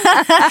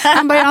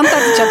 Han bara, jag har inte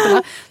ätit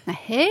köttbulle.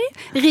 Nej,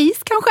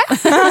 ris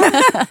kanske?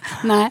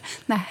 Nej.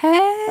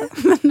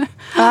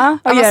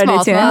 Och göra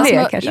det till en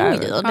lek kanske.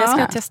 Det ska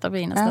jag testa på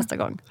Ines nästa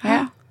gång.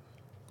 Ja.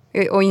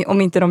 Och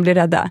om inte de blir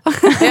rädda.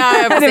 Ja,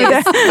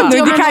 precis.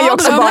 Det kan ju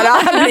också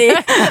bara bli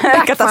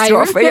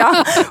katastrof.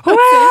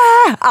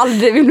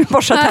 Aldrig vill vi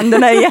borsta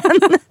tänderna igen.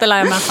 Det lär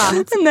jag mig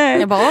fan.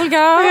 Jag bara, Olga.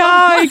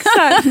 Ja,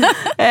 exakt.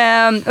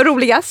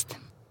 Roligast?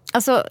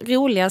 Alltså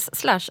roligast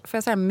 / får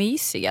jag säga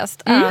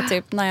mysigast är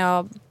typ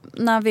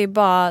när vi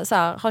bara så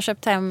här, har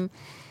köpt hem.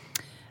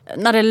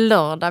 När det är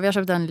lördag, vi har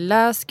köpt en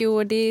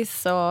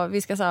lösgodis och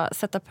vi ska så här,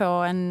 sätta på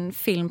en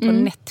film på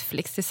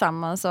Netflix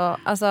tillsammans. Och,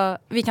 alltså,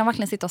 vi kan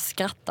verkligen sitta och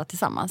skratta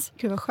tillsammans.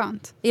 Gud vad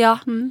skönt. Ja.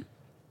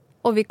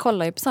 Och vi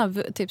kollar ju på så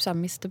här, typ så här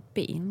Mr.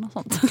 Bean och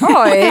sånt.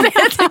 Oj!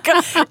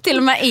 Till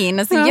och med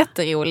Ines är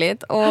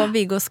jätteroligt. Och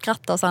vi går och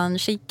skrattar så han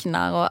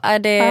kiknar.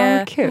 Och,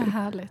 det, kul.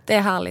 Det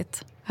är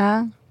härligt.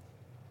 Ja.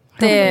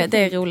 Det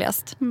är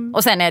roligast.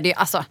 Och sen är det ju,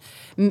 alltså,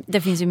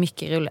 det finns ju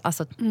mycket roligt,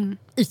 alltså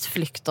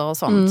utflykter och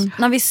sånt.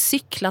 När vi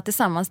cyklar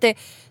tillsammans, det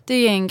är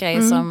ju en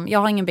grej som, jag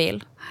har ingen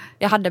bil.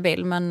 Jag hade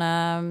bil, men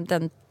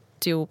den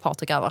tog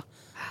Patrik över.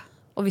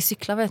 Och vi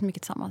cyklar väldigt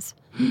mycket tillsammans.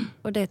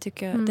 Och det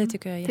tycker jag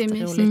är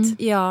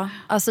jätteroligt. Ja,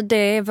 alltså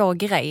det är vår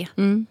grej.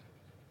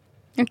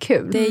 Ja,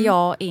 kul. Det är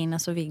jag,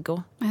 Ines och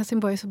Viggo.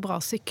 Helsingborg är så bra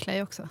att cykla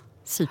i också.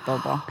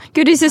 Superbra.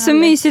 Gud, det ser så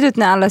mysigt ut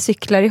när alla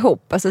cyklar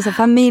ihop. Alltså så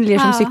familjer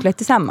som cyklar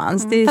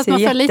tillsammans. Det fast man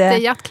får lite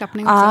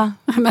hjärtklappning också.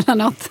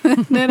 Mellanåt.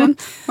 Det är den.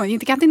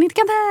 Inte kanten. Inte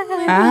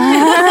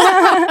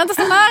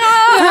så nära.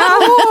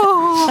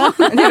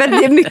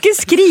 Det är mycket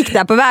skrik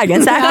där på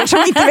vägen. Säkert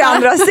som inte vi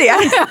andra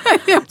ser.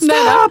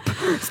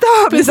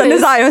 Stopp! Det är som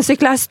Zion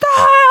cyklar. Stopp!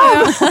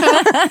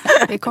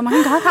 Det kommer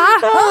en här.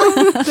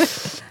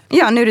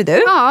 Ja, nu är det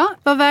du. Ja,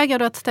 vad väger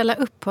du att ställa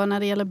upp på när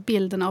det gäller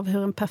bilden av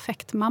hur en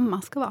perfekt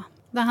mamma ska vara?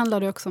 Det handlar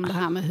det också om det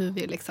här med hur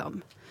vi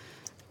liksom,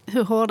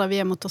 hur hårda vi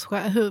är mot oss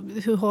själva,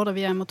 hur hårda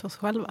vi är mot oss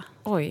själva.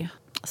 Oj,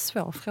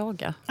 svår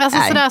fråga.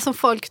 Alltså sådär som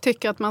folk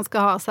tycker att man ska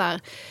ha så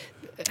här,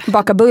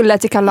 baka bullar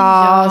till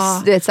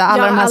kalas, du vet, så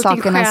alla de här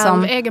sakerna själv,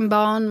 som... egen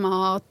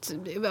barnmat,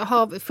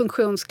 ha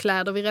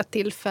funktionskläder vid rätt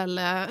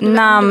tillfälle.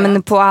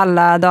 Namn på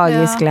alla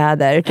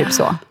dagiskläder, typ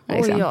så.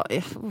 Liksom.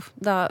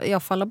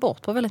 Jag faller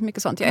bort på väldigt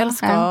mycket sånt. Jag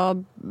älskar att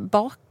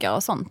baka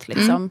och sånt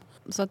liksom.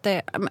 Så att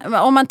det,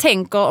 om man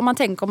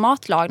tänker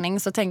matlagning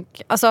så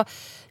alltså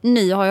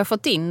nu har jag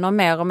fått in och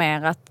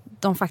mer att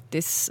de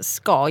faktiskt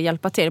ska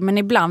hjälpa till, men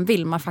ibland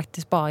vill man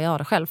faktiskt bara göra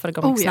det själv för det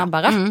går mycket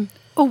snabbare.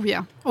 Och bli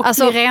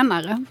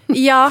renare.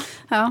 Ja.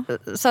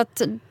 Så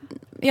att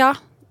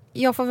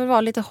jag får väl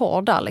vara lite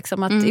hård där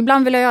liksom, att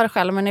ibland vill jag göra det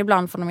själv, men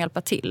ibland får de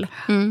hjälpa till.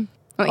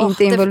 Och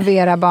inte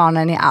involvera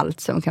barnen i allt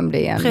som kan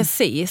bli en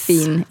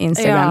fin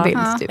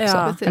Instagram-bild. Typ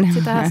så.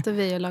 Titta, här står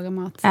vi och lagar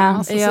mat.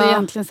 Så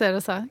egentligen så är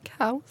det så här,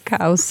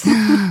 kaos.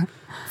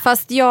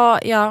 Fast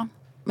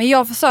men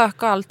jag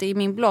försöker alltid i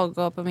min blogg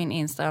och på min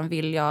Instagram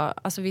vill jag,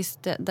 alltså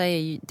visst det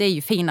är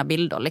ju fina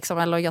bilder liksom,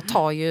 eller jag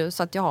tar ju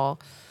så att jag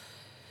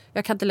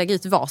kan inte lägga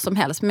ut vad som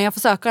helst, men jag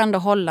försöker ändå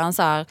hålla en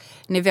så här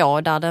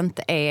nivå där det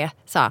inte är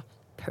så här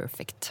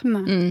perfect.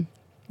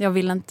 Jag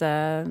vill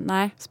inte,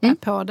 spä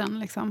på den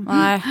liksom.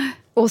 Nej.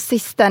 Och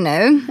sista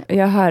nu,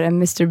 jag hör en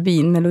Mr.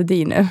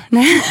 Bean-melodi nu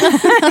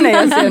när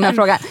jag ser den här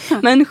frågan.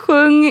 Men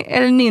sjung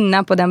eller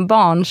nynna på den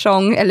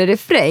barnsång eller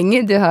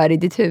refräng du hör i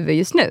ditt huvud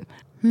just nu.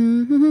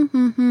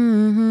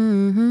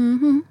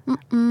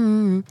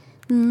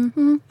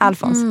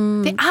 Alfons.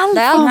 Det är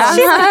Alfons.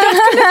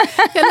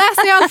 Jag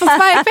läser ju Alfons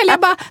varje kväll. Jag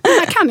bara,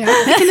 vad kan jag?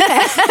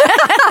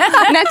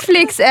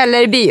 Netflix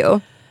eller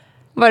bio?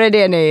 Var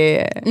det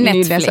ni...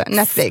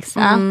 Netflix.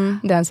 Ja.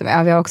 Den som,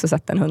 vi har också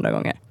sett den 100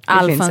 gånger.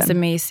 Alfons är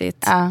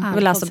mysigt.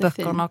 Vi läser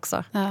böckerna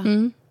också.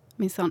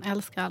 Min son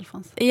älskar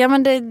Alfons. Ja,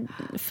 men det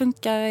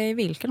funkar i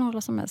vilken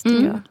ålder som helst.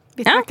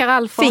 Vi tackar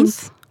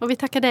Alfons. Och vi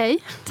tackar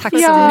dig. Tack så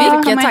mycket.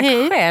 Tack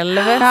själv.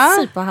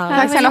 Superhärligt.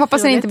 Tack sen. Jag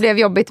hoppas att det inte blev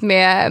jobbigt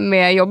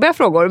med jobbiga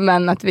frågor,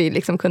 men att vi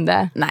liksom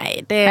kunde...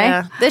 Nej,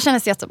 det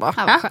kändes jättebra.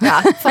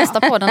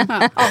 Första podden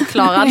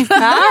avklarad.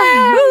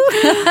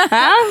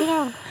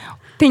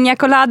 Pina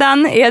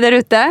coladan är där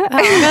ute. Det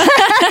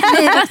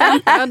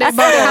är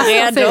bara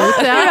redo.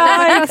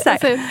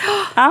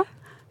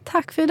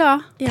 Tack för idag.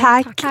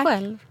 Tack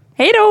själv.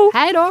 Hej då.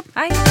 Hej då.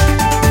 Hej.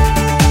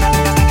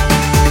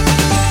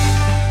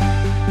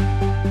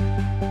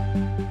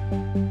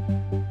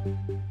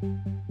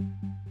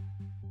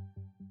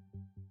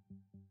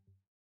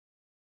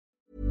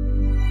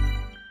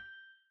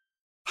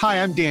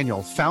 Hi, I'm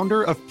Daniel,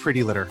 founder of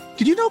Pretty Litter.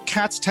 Did you know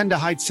cats tend to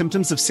hide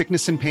symptoms of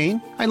sickness and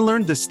pain? I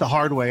learned this the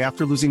hard way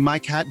after losing my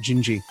cat,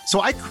 Gingy. So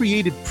I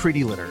created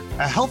Pretty Litter,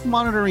 a health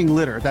monitoring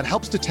litter that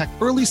helps detect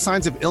early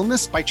signs of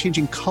illness by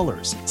changing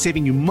colors,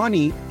 saving you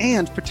money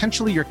and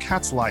potentially your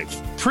cat's life.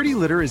 Pretty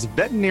Litter is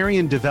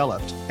veterinarian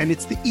developed, and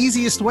it's the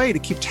easiest way to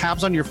keep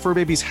tabs on your fur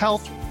baby's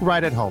health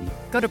right at home.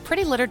 Go to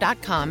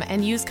prettylitter.com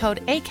and use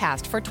code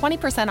ACAST for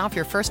 20% off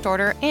your first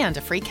order and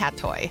a free cat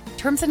toy.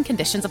 Terms and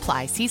conditions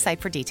apply. See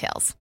site for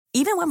details.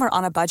 Even when we're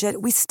on a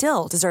budget, we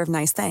still deserve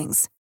nice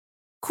things.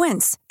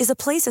 Quince is a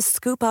place to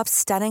scoop up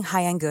stunning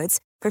high-end goods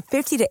for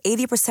 50 to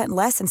 80%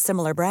 less than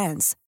similar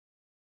brands.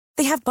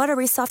 They have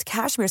buttery soft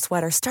cashmere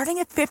sweaters starting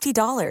at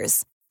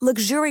 $50,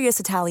 luxurious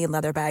Italian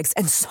leather bags,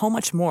 and so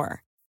much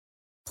more.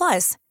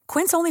 Plus,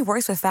 Quince only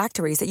works with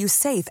factories that use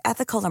safe,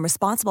 ethical, and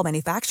responsible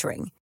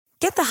manufacturing.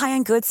 Get the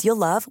high-end goods you'll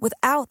love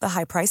without the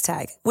high price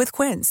tag with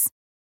Quince.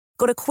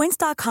 Go to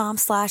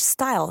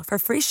quince.com/style for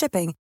free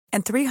shipping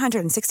and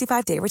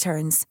 365-day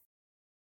returns.